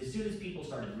forgery, because as soon as people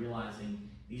started realizing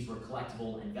these were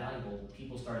collectible and valuable,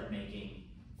 people started making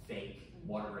fake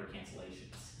Waterbury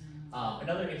cancellations.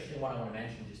 Another interesting one I want to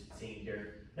mention, just seeing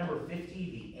here, number 50,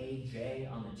 the AJ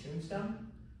on the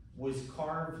tombstone, was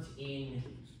carved in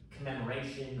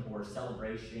commemoration or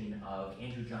celebration of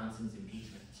Andrew Johnson's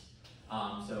impeachment.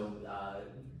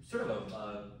 Sort of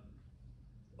a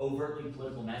overtly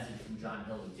political message from John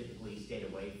Hill, who typically stayed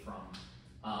away from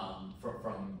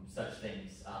such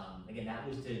things. Again, that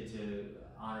was to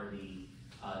honor the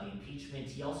impeachment.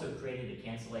 He also created a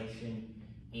cancellation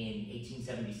in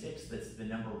 1876 that's the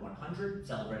number 100,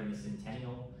 celebrating the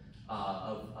centennial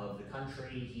of the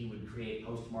country. He would create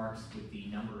postmarks with the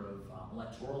number of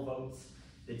electoral votes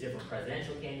that different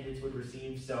presidential candidates would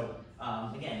receive. So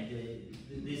again,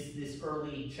 this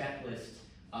early checklist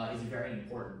is a very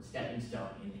important stepping stone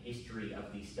in the history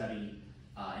of the study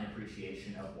and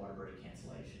appreciation of Waterbury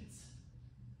cancellations.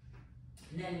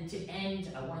 And then to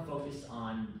end, I want to focus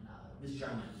on this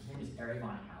gentleman. His name is Von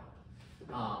Howard.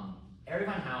 Erich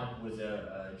von Haupt was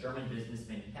a German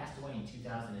businessman. He passed away in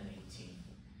 2018.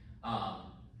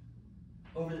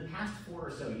 Over the past 4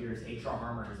 or so years, H.R.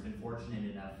 Harmer has been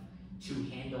fortunate enough to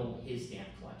handle his stamp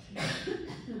collection.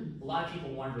 A lot of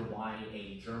people wonder why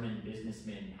a German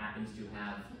businessman happens to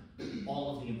have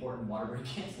all of the important Waterbury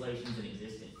cancellations in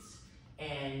existence.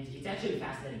 And it's actually a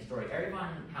fascinating story. Erich von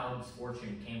Haupt's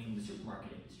fortune came from the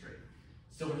supermarket industry.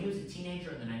 So when he was a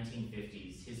teenager in the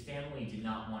 1950s, his family did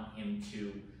not want him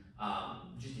to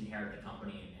just inherit the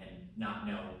company and not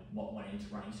know what went into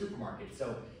running supermarkets.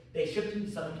 So they shipped him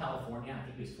to Southern California. I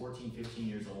think he was 14, 15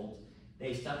 years old.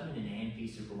 They stuck him in an A&P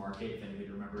supermarket, if anybody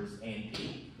remembers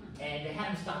A&P, and they had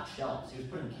him stock shelves. He was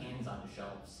putting cans on the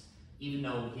shelves, even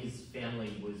though his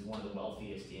family was one of the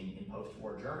wealthiest in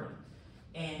post-war Germany.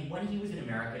 And when he was in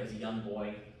America as a young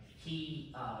boy,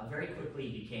 he very quickly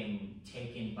became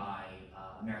taken by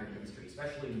American history,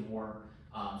 especially the more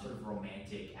sort of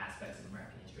romantic aspects of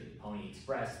American history, the Pony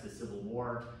Express, the Civil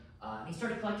War. And he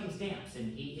started collecting stamps,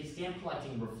 and his stamp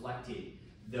collecting reflected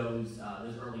those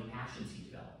early passions he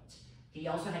developed. He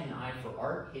also had an eye for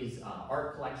art. His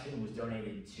art collection was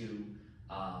donated to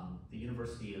the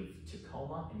University of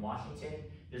Tacoma in Washington.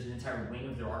 There's an entire wing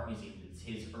of their art museum that's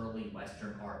his early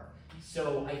Western art.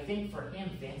 So I think for him,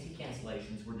 fancy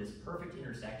cancellations were this perfect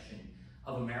intersection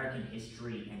of American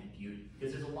history and beauty.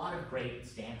 Because there's a lot of great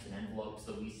stamps and envelopes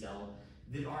that we sell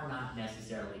that are not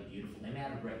necessarily beautiful. They may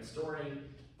have a great story,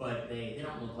 but they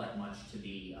don't look like much to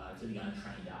the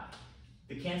untrained eye.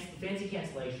 The fancy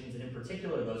cancellations, and in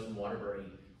particular those from Waterbury,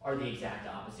 are the exact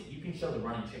opposite. You can show the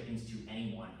running chickens to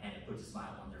anyone and it puts a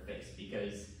smile on their face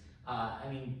because, I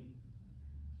mean,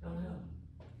 I don't know.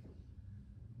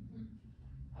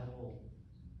 I will.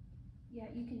 Yeah,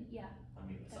 you can, yeah.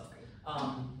 Unmute myself.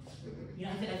 That's great. You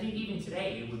know, I think even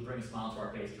today it would bring a smile to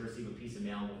our face to receive a piece of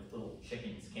mail with little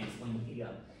chickens canceling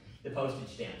the postage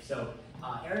stamp. So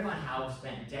Erich von Haupt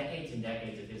spent decades and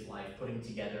decades of his life putting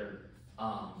together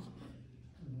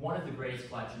one of the greatest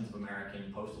collections of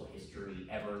American postal history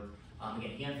ever.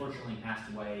 Again, he unfortunately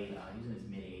passed away, he was in his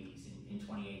mid-80s in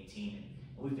 2018, and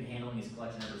we've been handling his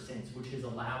collection ever since, which has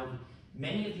allowed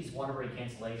many of these Waterbury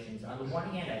cancellations. On the one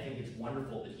hand, I think it's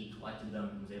wonderful that he collected them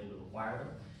and was able to acquire them.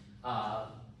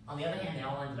 On the other hand, they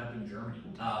all ended up in Germany,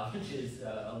 which is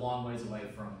a long ways away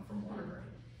from Waterbury.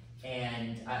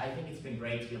 And I think it's been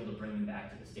great to be able to bring them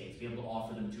back to the States, be able to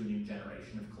offer them to a new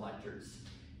generation of collectors.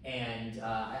 And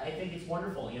I think it's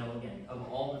wonderful, you know, again, of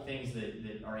all the things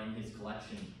that are in his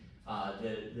collection,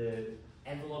 the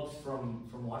envelopes from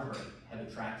Waterbury have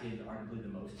attracted arguably the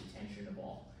most attention of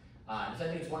all. So I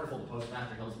think it's wonderful that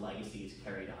Postmaster Hill's legacy is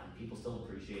carried on. People still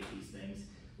appreciate these things.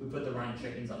 We put the running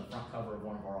chickens on the front cover of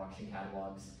one of our auction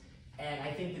catalogs. And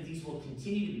I think that these will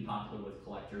continue to be popular with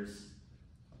collectors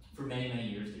for many, many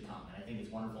years to come. And I think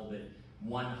it's wonderful that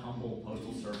one humble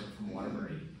postal servant from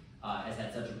Waterbury has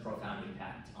had such a profound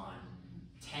impact on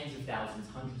tens of thousands,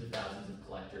 hundreds of thousands of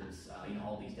collectors, you know,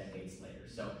 all these decades later.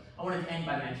 So I wanted to end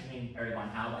by mentioning Erich von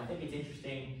Haupt. I think it's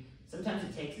interesting. Sometimes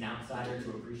it takes an outsider to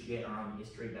appreciate our own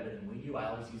history better than we do. I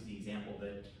always use the example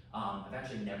that I've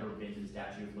actually never been to the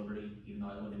Statue of Liberty, even though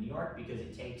I live in New York, because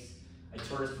it takes a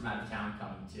tourist from out of town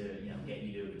coming to, you know, get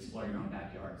you to explore your own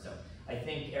backyard. So I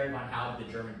think Erich von Haupt,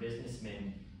 the German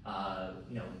businessman,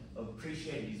 you know,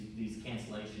 appreciated these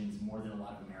cancellations more than a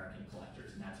lot of American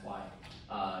collectors, and that's why,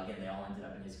 again, they all ended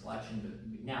up in his collection.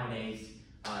 But nowadays,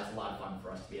 it's a lot of fun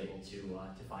for us to be able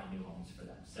to find new homes for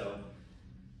them. So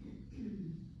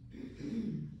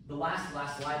the last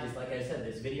slide is, like I said,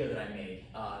 this video that I made,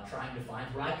 trying to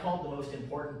find what I called the most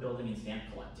important building in stamp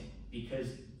collecting, because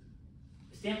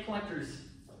stamp collectors,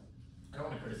 I don't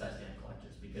want to criticize stamp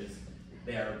collectors because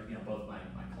they are, you know, both my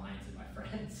clients and my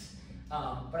friends.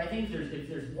 But I think if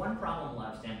there's one problem a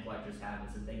lot of stamp collectors have,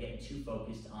 is that they get too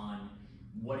focused on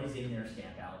what is in their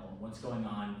stamp album, what's going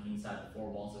on inside the four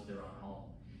walls of their own home.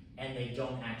 And they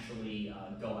don't actually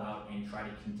go out and try to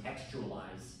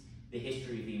contextualize the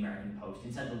history of the American Post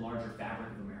inside the larger fabric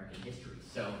of American history.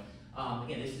 So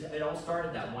again, it all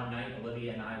started that one night.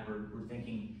 Olivia and I were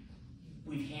thinking,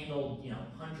 we've handled, you know,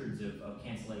 hundreds of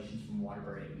cancellations from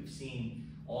Waterbury. We've seen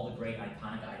all the great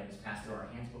iconic items pass through our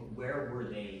hands, but where were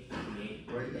they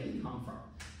created? Where did they come from?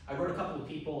 I wrote a couple of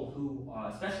people who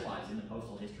specialize in the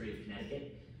postal history of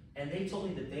Connecticut, and they told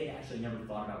me that they actually never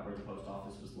thought about where the post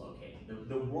office was located.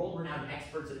 The world-renowned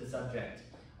experts in the subject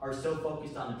are so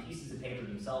focused on the pieces of paper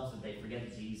themselves that they forget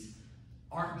that these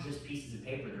aren't just pieces of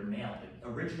paper, they're mailed. They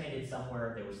originated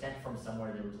somewhere, they were sent from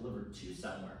somewhere, they were delivered to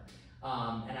somewhere.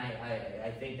 And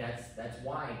I think that's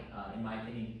why, in my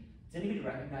opinion, does anybody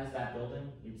recognize that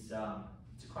building? It's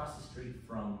across the street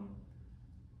from,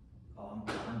 I'm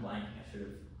blanking, I should have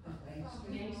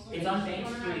It's on Bank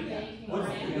Street. What's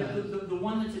the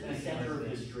one that's at the center of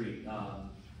the street?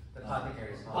 The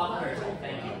Apothecary's Hall. Apothecary's Hall,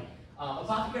 thank you.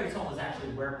 Apothecary's Hall is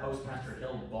actually where Postmaster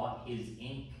Hill bought his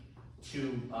ink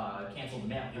to cancel the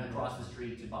mail. He would cross the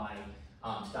street to buy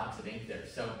stocks of ink there.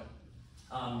 So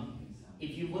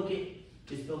if you look at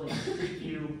this building in street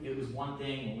view, it was one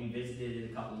thing. When we visited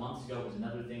it a couple months ago, it was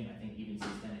another thing. I think even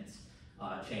since then it's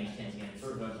changed hands again. It's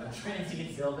sort of a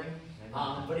transient building.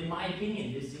 But in my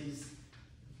opinion, this is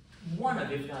one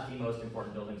of, if not the most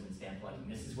important buildings in stamp collecting.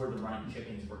 This is where the running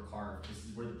chickens were carved. This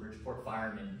is where the Bridgeport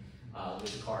fireman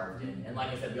was carved. And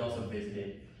like I said, we also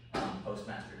visited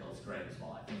Postmaster Hill's grave as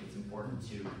well. I think it's important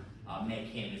to make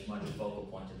him as much a focal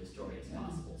point of the story as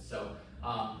possible. So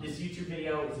this YouTube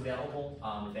video is available.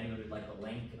 If anyone would like a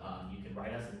link, you can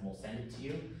write us and we'll send it to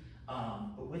you.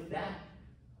 But with that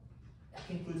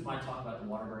concludes my talk about the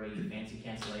Waterbury fancy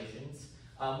cancellations.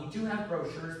 We do have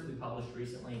brochures that we published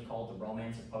recently called The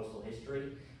Romance of Postal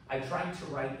History. I tried to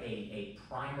write a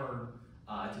primer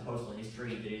to postal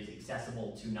history that is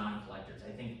accessible to non-collectors.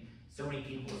 I think so many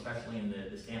people, especially in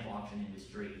the stamp auction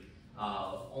industry,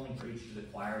 only preach to the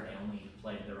choir, they only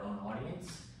play to their own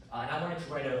audience. And I wanted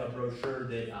to write a brochure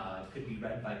that could be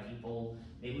read by people,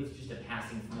 maybe with just a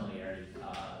passing familiarity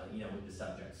with the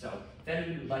subject. So if any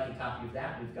of you would like a copy of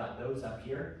that, we've got those up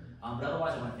here. But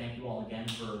otherwise, I want to thank you all again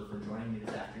for joining me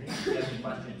this afternoon. If you have any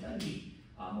questions, I'd be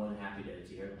more than happy to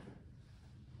hear them.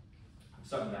 I'm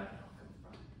starting back now.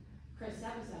 Chris,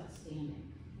 that was outstanding.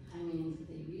 I mean,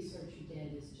 the research you did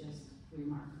is just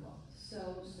remarkable.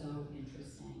 So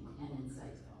interesting and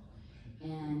insightful.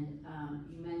 And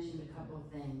you mentioned a couple of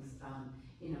things,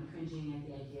 cringing at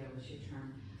the idea was your term.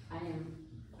 I am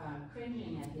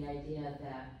cringing at the idea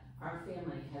that our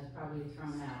family has probably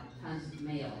thrown out tons of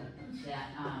mail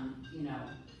that, tons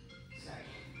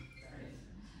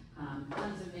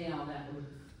of mail that was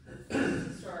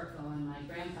historical, and my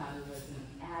grandfather was an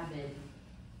avid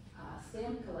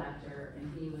stamp collector, and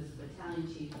he was the battalion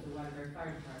chief of the Waterbury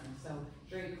Fire Department, so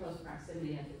very close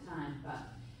proximity at the time. But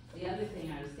the other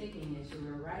thing I was thinking as you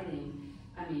were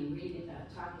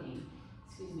talking,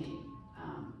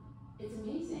 it's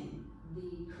amazing, the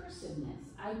cursiveness.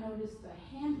 I noticed the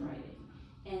handwriting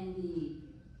and the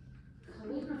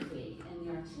calligraphy and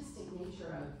the artistic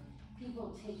nature of people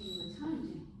taking the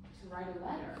time to write a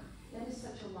letter. That is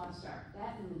such a lost art.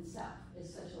 That in itself is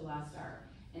such a lost art.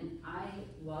 And I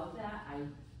love that. I,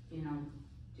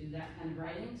 do that kind of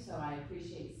writing, so I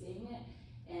appreciate seeing it.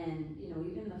 And,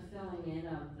 even the filling in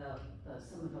of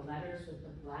some of the letters with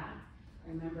the black, I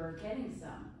remember getting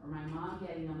some, or my mom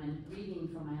getting them and reading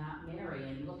from my Aunt Mary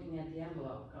and looking at the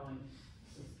envelope going,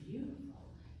 this is beautiful,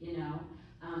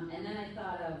 And then I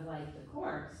thought of like the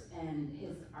corpse and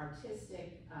his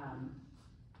artistic,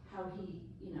 how he,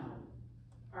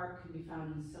 art can be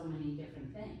found in so many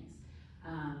different things.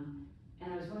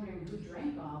 And I was wondering who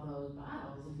drank all those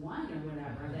bottles of wine or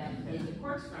whatever that made the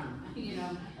corpse from.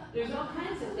 There's all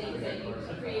kinds of things that you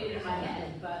created in my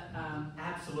head, but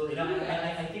absolutely. No,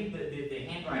 I think the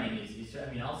handwriting is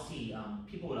I'll see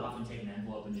people would often take an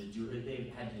envelope and just do it.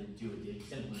 They had to do a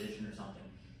simple edition or something.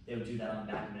 They would do that on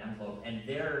the back of an envelope, and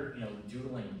their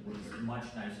doodling was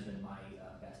much nicer than my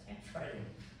best handwriting.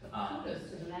 Kudos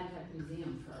to the Mattatuck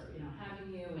Museum for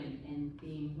having you and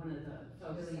being one of the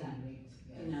folks that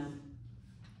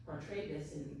portrayed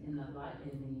this in the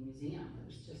museum.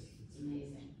 It's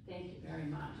amazing. Thank you very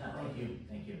much. No,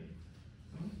 thank you.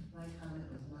 My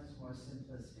comment was much more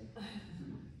simplistic.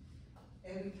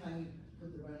 Every time you put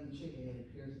the running chicken, it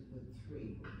appears with 3.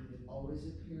 Did it always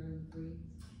appear in 3?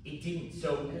 It didn't.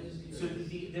 So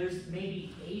there's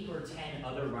maybe 8 or 10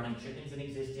 other running chickens in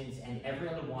existence, and every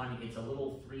other one, it's a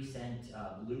little 3-cent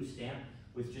blue stamp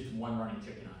with just one running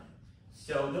chicken on it.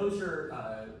 So those are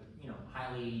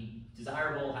highly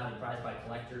desirable, highly prized by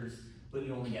collectors, but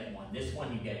you only get one. This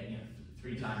one you get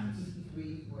 3 times.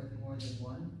 3 worth more than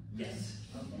 1? Yes.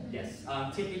 Okay. Yes.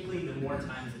 Typically, the more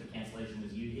times that a cancellation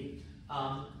was used,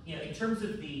 in terms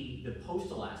of the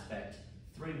postal aspect,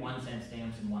 3 1-cent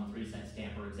stamps and 1 3-cent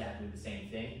stamp are exactly the same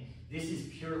thing. This is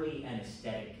purely an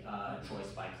aesthetic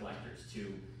choice by collectors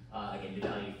to again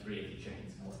devalue 3 of the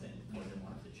chickens more than 1 of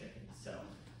the chickens. So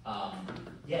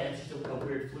it's just a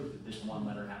weird fluke that this one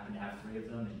letter happened to have 3 of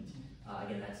them, and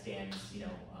again that stands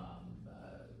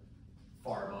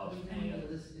far above any When other.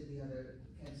 you listed the other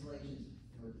cancellations,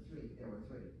 there were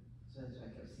 3. So that's why I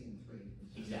kept seeing 3.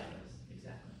 Exactly.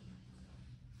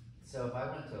 So if I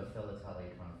went to a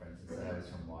philatelic conference and said I was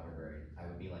from Waterbury, I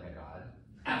would be like a god?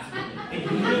 Absolutely.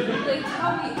 They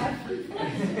tell me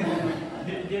everything.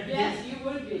 Yes, you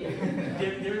would be.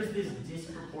 There's this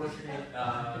disproportionate disproportionate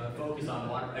focus on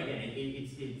water. Again, a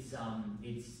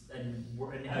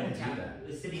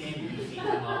city name that you see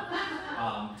come up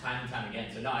time and time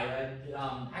again. So no,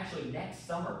 actually next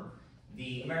summer,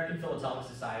 the American Philatelic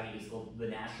Society is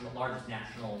the largest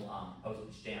national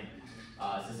postage stamp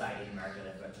society in America.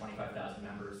 They've got 25,000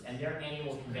 members, and their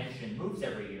annual convention moves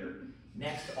every year.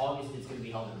 Next August, it's going to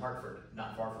be held in Hartford,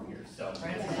 not far from here. So,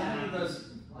 Francis, how many of those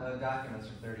documents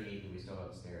from 38 do we still have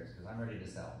upstairs? Because I'm ready to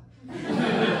sell.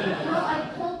 Well,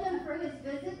 I told them for his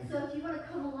visit, so if you want to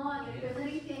come along, if there's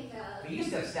anything. We used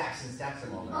to have stacks and stacks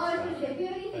of all that Oh, I was stuff. gonna say, if you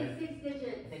have anything 6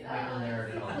 digits. I think Michael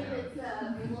narrowed it all down. 6 digits,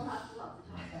 we'll have to talk.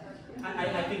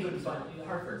 I think it would be fun.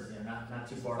 Hartford's not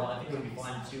too far at all. I think it would be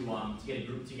fun to get a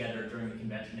group together during the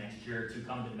convention next year to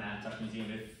come to the Mattatuck Museum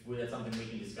if that's something we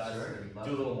can discuss. Sure,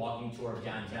 do a little walking tour of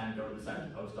downtown, go to the side of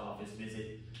the post office,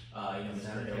 visit,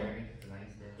 Mr. Hill.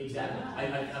 Exactly.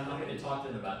 I'm going to talk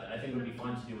to them about that. I think it would be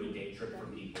fun to do a day trip for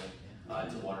people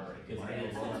to Waterbury because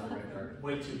it's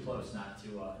way too close not to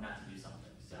do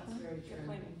something. So. That's very true.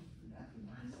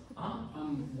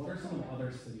 What are some of the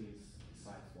other cities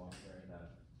besides Waterbury that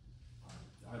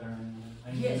are there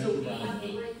any? Yeah, so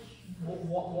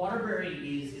Waterbury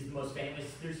is the most famous.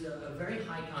 There's a very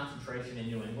high concentration in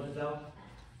New England, though.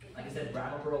 Like I said,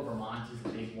 Brattleboro, Vermont is the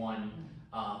big one.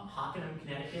 Hockenham,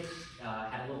 Connecticut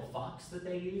had a little fox that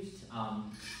they used.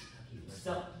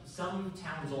 Some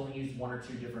towns only use 1 or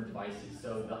 2 different devices.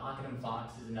 So the Hockenham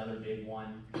fox is another big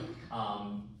one.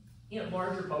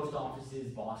 Larger post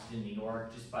offices, Boston, New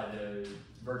York, just by the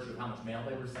virtue of how much mail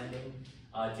they were sending,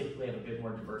 typically have a bit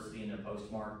more diversity in their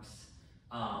postmarks.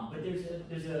 But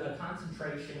there's a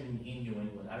concentration in New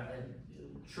England.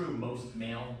 True, most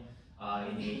mail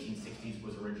in the 1860s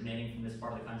was originating from this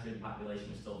part of the country. The population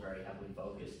was still very heavily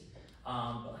focused.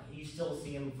 But you still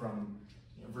see them from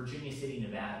Virginia City,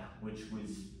 Nevada, which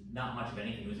was not much of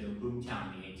anything. It was in a boom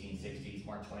town in the 1860s.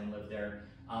 Mark Twain lived there.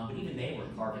 But even they were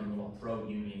carving little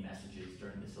pro-Union messages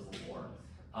during the Civil War.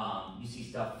 You see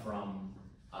stuff from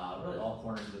really all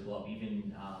corners of the globe.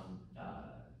 Even,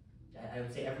 I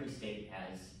would say every state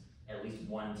has at least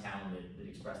one town that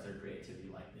expressed their creativity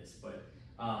like this. But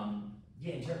I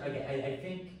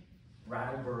think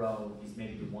Brattleboro is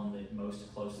maybe the one that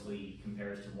most closely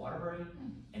compares to Waterbury,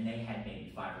 and they had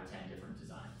maybe 5 or 10 different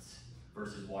designs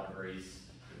versus Waterbury's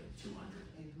 200.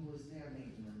 And who was there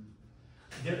making them?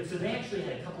 So they actually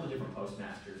had a couple of different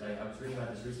postmasters. I was reading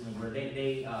about this recently where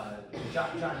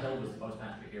John Hill was the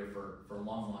postmaster here for a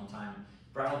long, long time.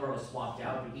 Brattleboro swapped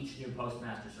out, but each new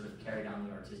postmaster sort of carried on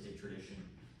the artistic tradition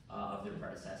of their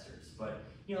predecessors. But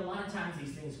a lot of times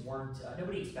these things weren't,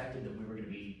 nobody expected that we were going to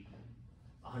be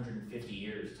 150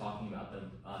 years talking about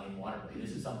them in Waterbury.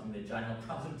 This is something that John Hill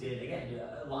probably did. Again,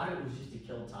 a lot of it was just to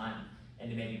kill time and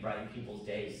to maybe brighten people's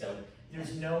days. So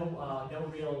there's no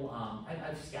real,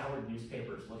 I've scoured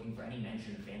newspapers looking for any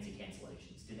mention of fancy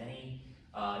cancellations. Did any,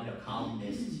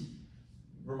 columnist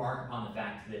remark upon the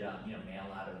fact that, mail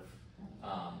out of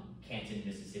Canton,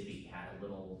 Mississippi had a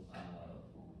little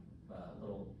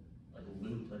like a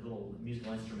lute, like a little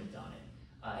musical instrument on it.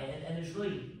 And there's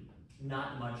really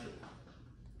not much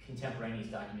contemporaneous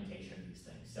documentation of these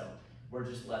things. So we're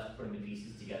just left putting the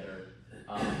pieces together.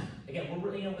 Again, we're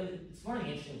really, it's one of the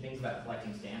interesting things about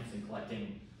collecting stamps and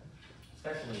collecting,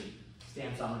 especially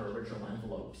stamps on their original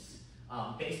envelopes.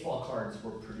 Baseball cards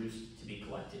were produced to be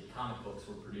collected. Comic books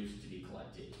were produced to be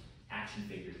collected. Action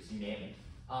figures, you name it.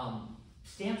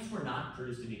 Stamps were not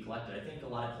produced to be collected. I think a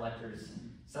lot of collectors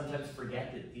sometimes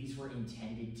forget that these were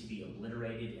intended to be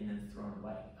obliterated and then thrown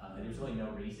away. There's really no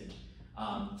reason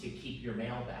to keep your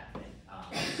mail back then.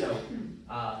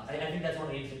 I think that's one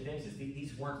of the interesting things is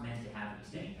these weren't meant to have any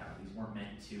staying power. These weren't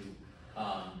meant to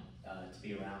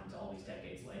be around all these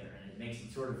decades later. And it makes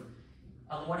it sort of,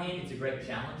 on the one hand, it's a great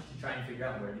challenge to try and figure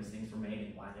out where these things were made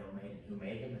and why they were made and who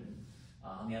made them. And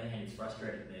on the other hand, it's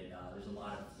frustrating that there's a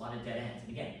lot of dead ends.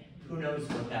 And again, who knows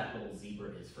what that little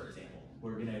zebra is, for example.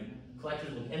 We're gonna,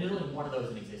 collectors look, and there's only one of those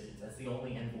in existence. That's the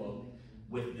only envelope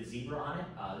with the zebra on it.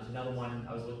 There's another one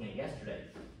I was looking at yesterday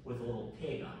with a little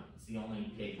pig on it. It's the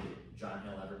only pig that John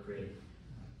Hill ever created.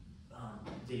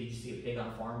 Did you see a pig on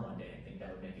a farm one day? I think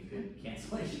that would make a good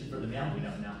cancellation for the mail. We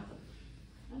don't know.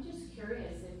 I'm just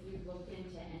curious if you've looked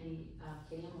into any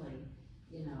family,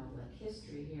 like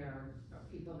history here, or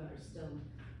people that are still,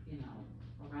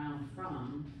 around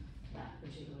from that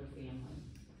particular family.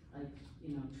 Like,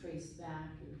 trace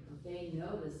back, if they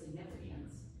know the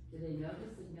significance. Do they know the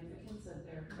significance of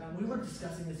their We were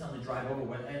discussing this on the drive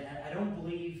over. I don't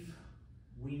believe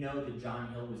we know that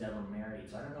John Hill was ever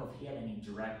married, so I don't know if he had any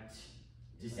direct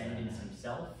descendants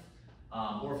himself.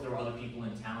 or if there were other people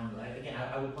in town.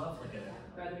 I would love like a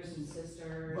Brothers and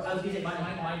sisters. Well, I was gonna say,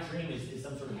 my dream is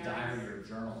some sort of diary or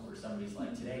journal where somebody's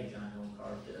like, today John Hill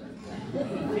carved a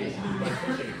fish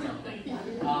or something.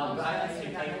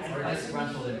 But Or a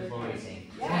disgruntled employee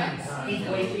saying,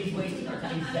 he's wasting our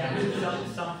time. He's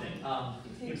doing something.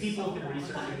 People have been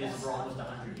researching this for almost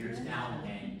 100 years now,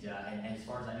 and as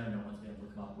far as I know, no one's been able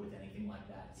to come up with anything like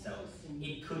that. So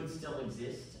it could still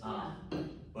exist,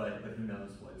 but who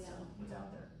knows what's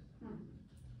out there.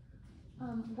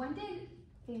 When did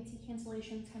fancy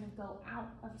cancellations kind of go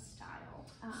out of style?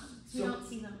 We So- don't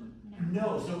see them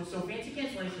now. No, so fancy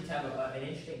cancellations have an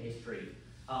interesting history.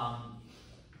 I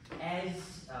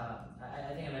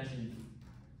think I mentioned,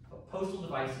 postal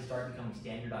devices started becoming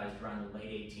standardized around the late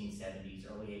 1870s,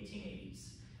 early 1880s,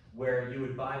 where you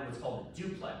would buy what's called a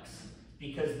duplex,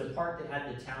 because the part that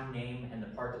had the town name and the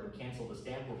part that would cancel the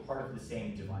stamp were part of the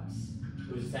same device.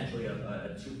 It was essentially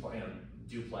a two-part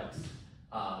duplex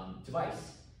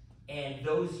device. And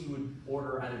those you would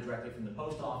order either directly from the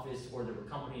post office, or there were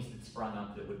companies that sprung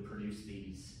up that would produce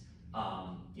these,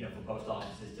 for post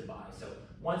offices to buy. So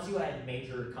once you had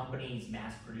major companies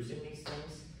mass producing these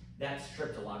things, that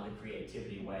stripped a lot of the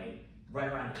creativity away.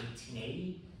 Right around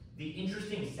 1880, the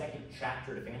interesting second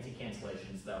chapter to fancy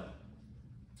cancellations, though.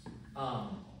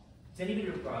 Does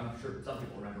anybody, I'm sure some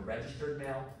people remember registered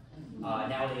mail.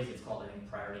 Nowadays it's called, I think,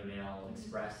 priority mail.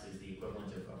 Express is the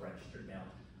equivalent of registered mail.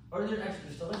 Or there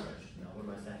still is registered mail. What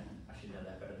am I saying? I should know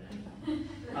that better than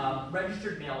anyone.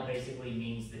 Registered mail basically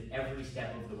means that every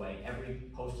step of the way, every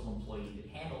postal employee that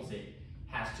handles it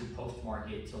has to postmark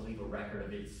it to leave a record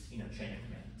of its chain of command.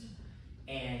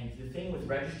 And the thing with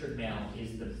registered mail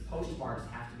is the postmarks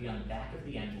have to be on the back of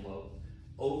the envelope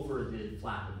over the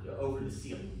over the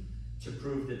seal to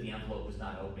prove that the envelope was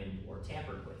not opened or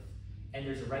tampered with. And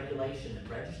there's a regulation that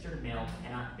registered mail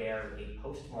cannot bear a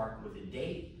postmark with a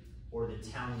date or the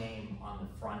town name on the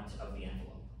front of the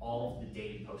envelope. All of the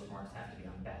dated postmarks have to be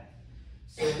on the back.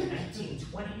 So in the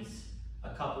 1920s,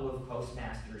 a couple of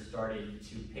postmasters started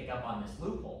to pick up on this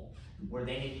loophole where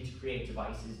they needed to create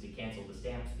devices to cancel the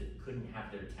stamps that couldn't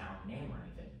have their town name or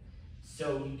anything.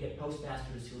 So you get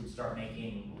postmasters who would start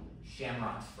making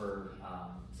shamrocks for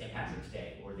St. Patrick's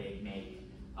Day, or they'd make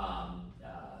a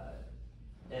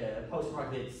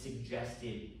postmark that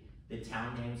suggested the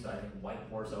town name, so I think White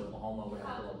Horse, Oklahoma,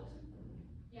 whatever.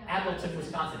 Appleton,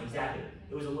 Wisconsin, exactly.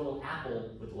 It was a little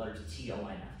apple with the letters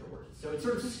T-O-N afterwards. So it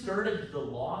sort of skirted the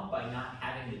law by not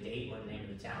having the date or the name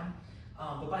of the town.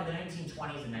 But by the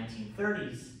 1920s and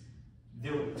 1930s,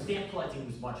 stamp collecting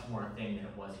was much more a thing than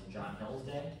it was in John Hill's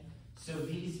day. So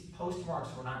these postmarks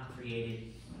were not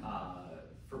created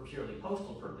for purely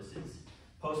postal purposes.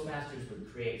 Postmasters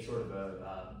would create sort of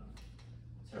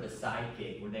a side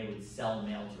gig where they would sell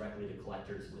mail directly to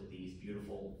collectors with these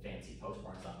beautiful, fancy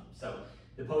postmarks on them. So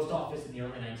the post office in the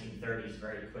early 1930s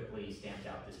very quickly stamped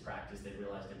out this practice. They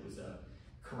realized it was a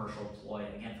commercial ploy,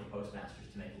 again, for postmasters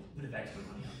to make a little bit of extra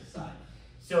money on the side.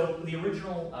 So the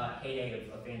original heyday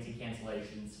of fancy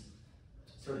cancellations,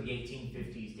 sort of the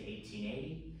 1850s to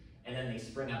 1880, and then they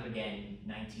spring up again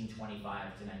 1925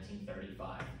 to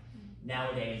 1935.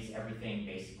 Nowadays, everything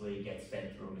basically gets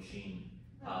fed through a machine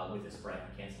with a spray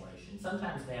on cancellation.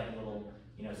 Sometimes they have a little,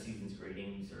 season's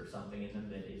greetings or something in them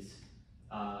that is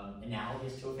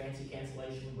analogous to a fancy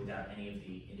cancellation without any of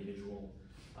the individual,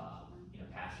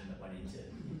 passion that went into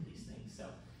these things. So,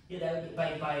 yeah,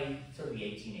 by sort of the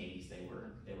 1880s, they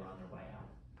were on their way out.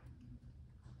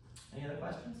 Any other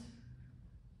questions?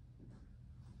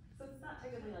 So it's not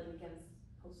technically against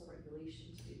postal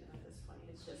regulation to do them at this point.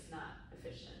 It's just not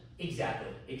efficient.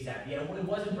 Exactly. Yeah, it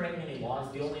wasn't breaking any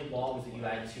laws. The only law was that you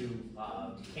had to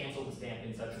cancel the stamp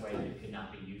in such a way that it could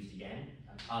not be used again.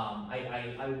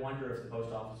 I wonder if the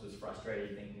post office was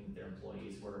frustrated thinking that their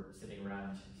employees were sitting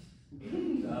around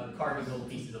carving little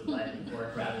pieces of lead for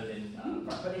it rather than.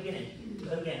 But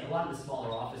again, a lot of the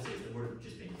smaller offices, it would have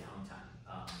just been downtime.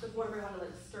 So if Waterbury wanted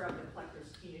to stir up the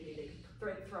collector's community, they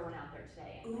could throw one out there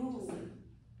today. And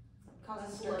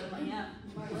cause a stir. Yeah.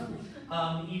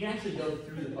 You can actually go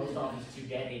through the post office to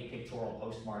get a pictorial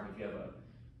postmark if you have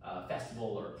a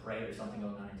festival or a parade or something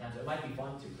going on in town. So it might be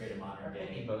fun to create a modern day.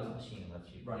 Any Bose machine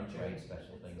lets you running trade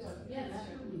special things like that. Yeah,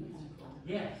 that would be kind of cool.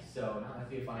 Yeah, so that might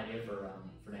be a fun idea for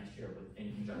next year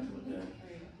in conjunction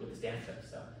with the stamp show.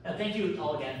 So thank you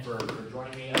all again for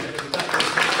joining me.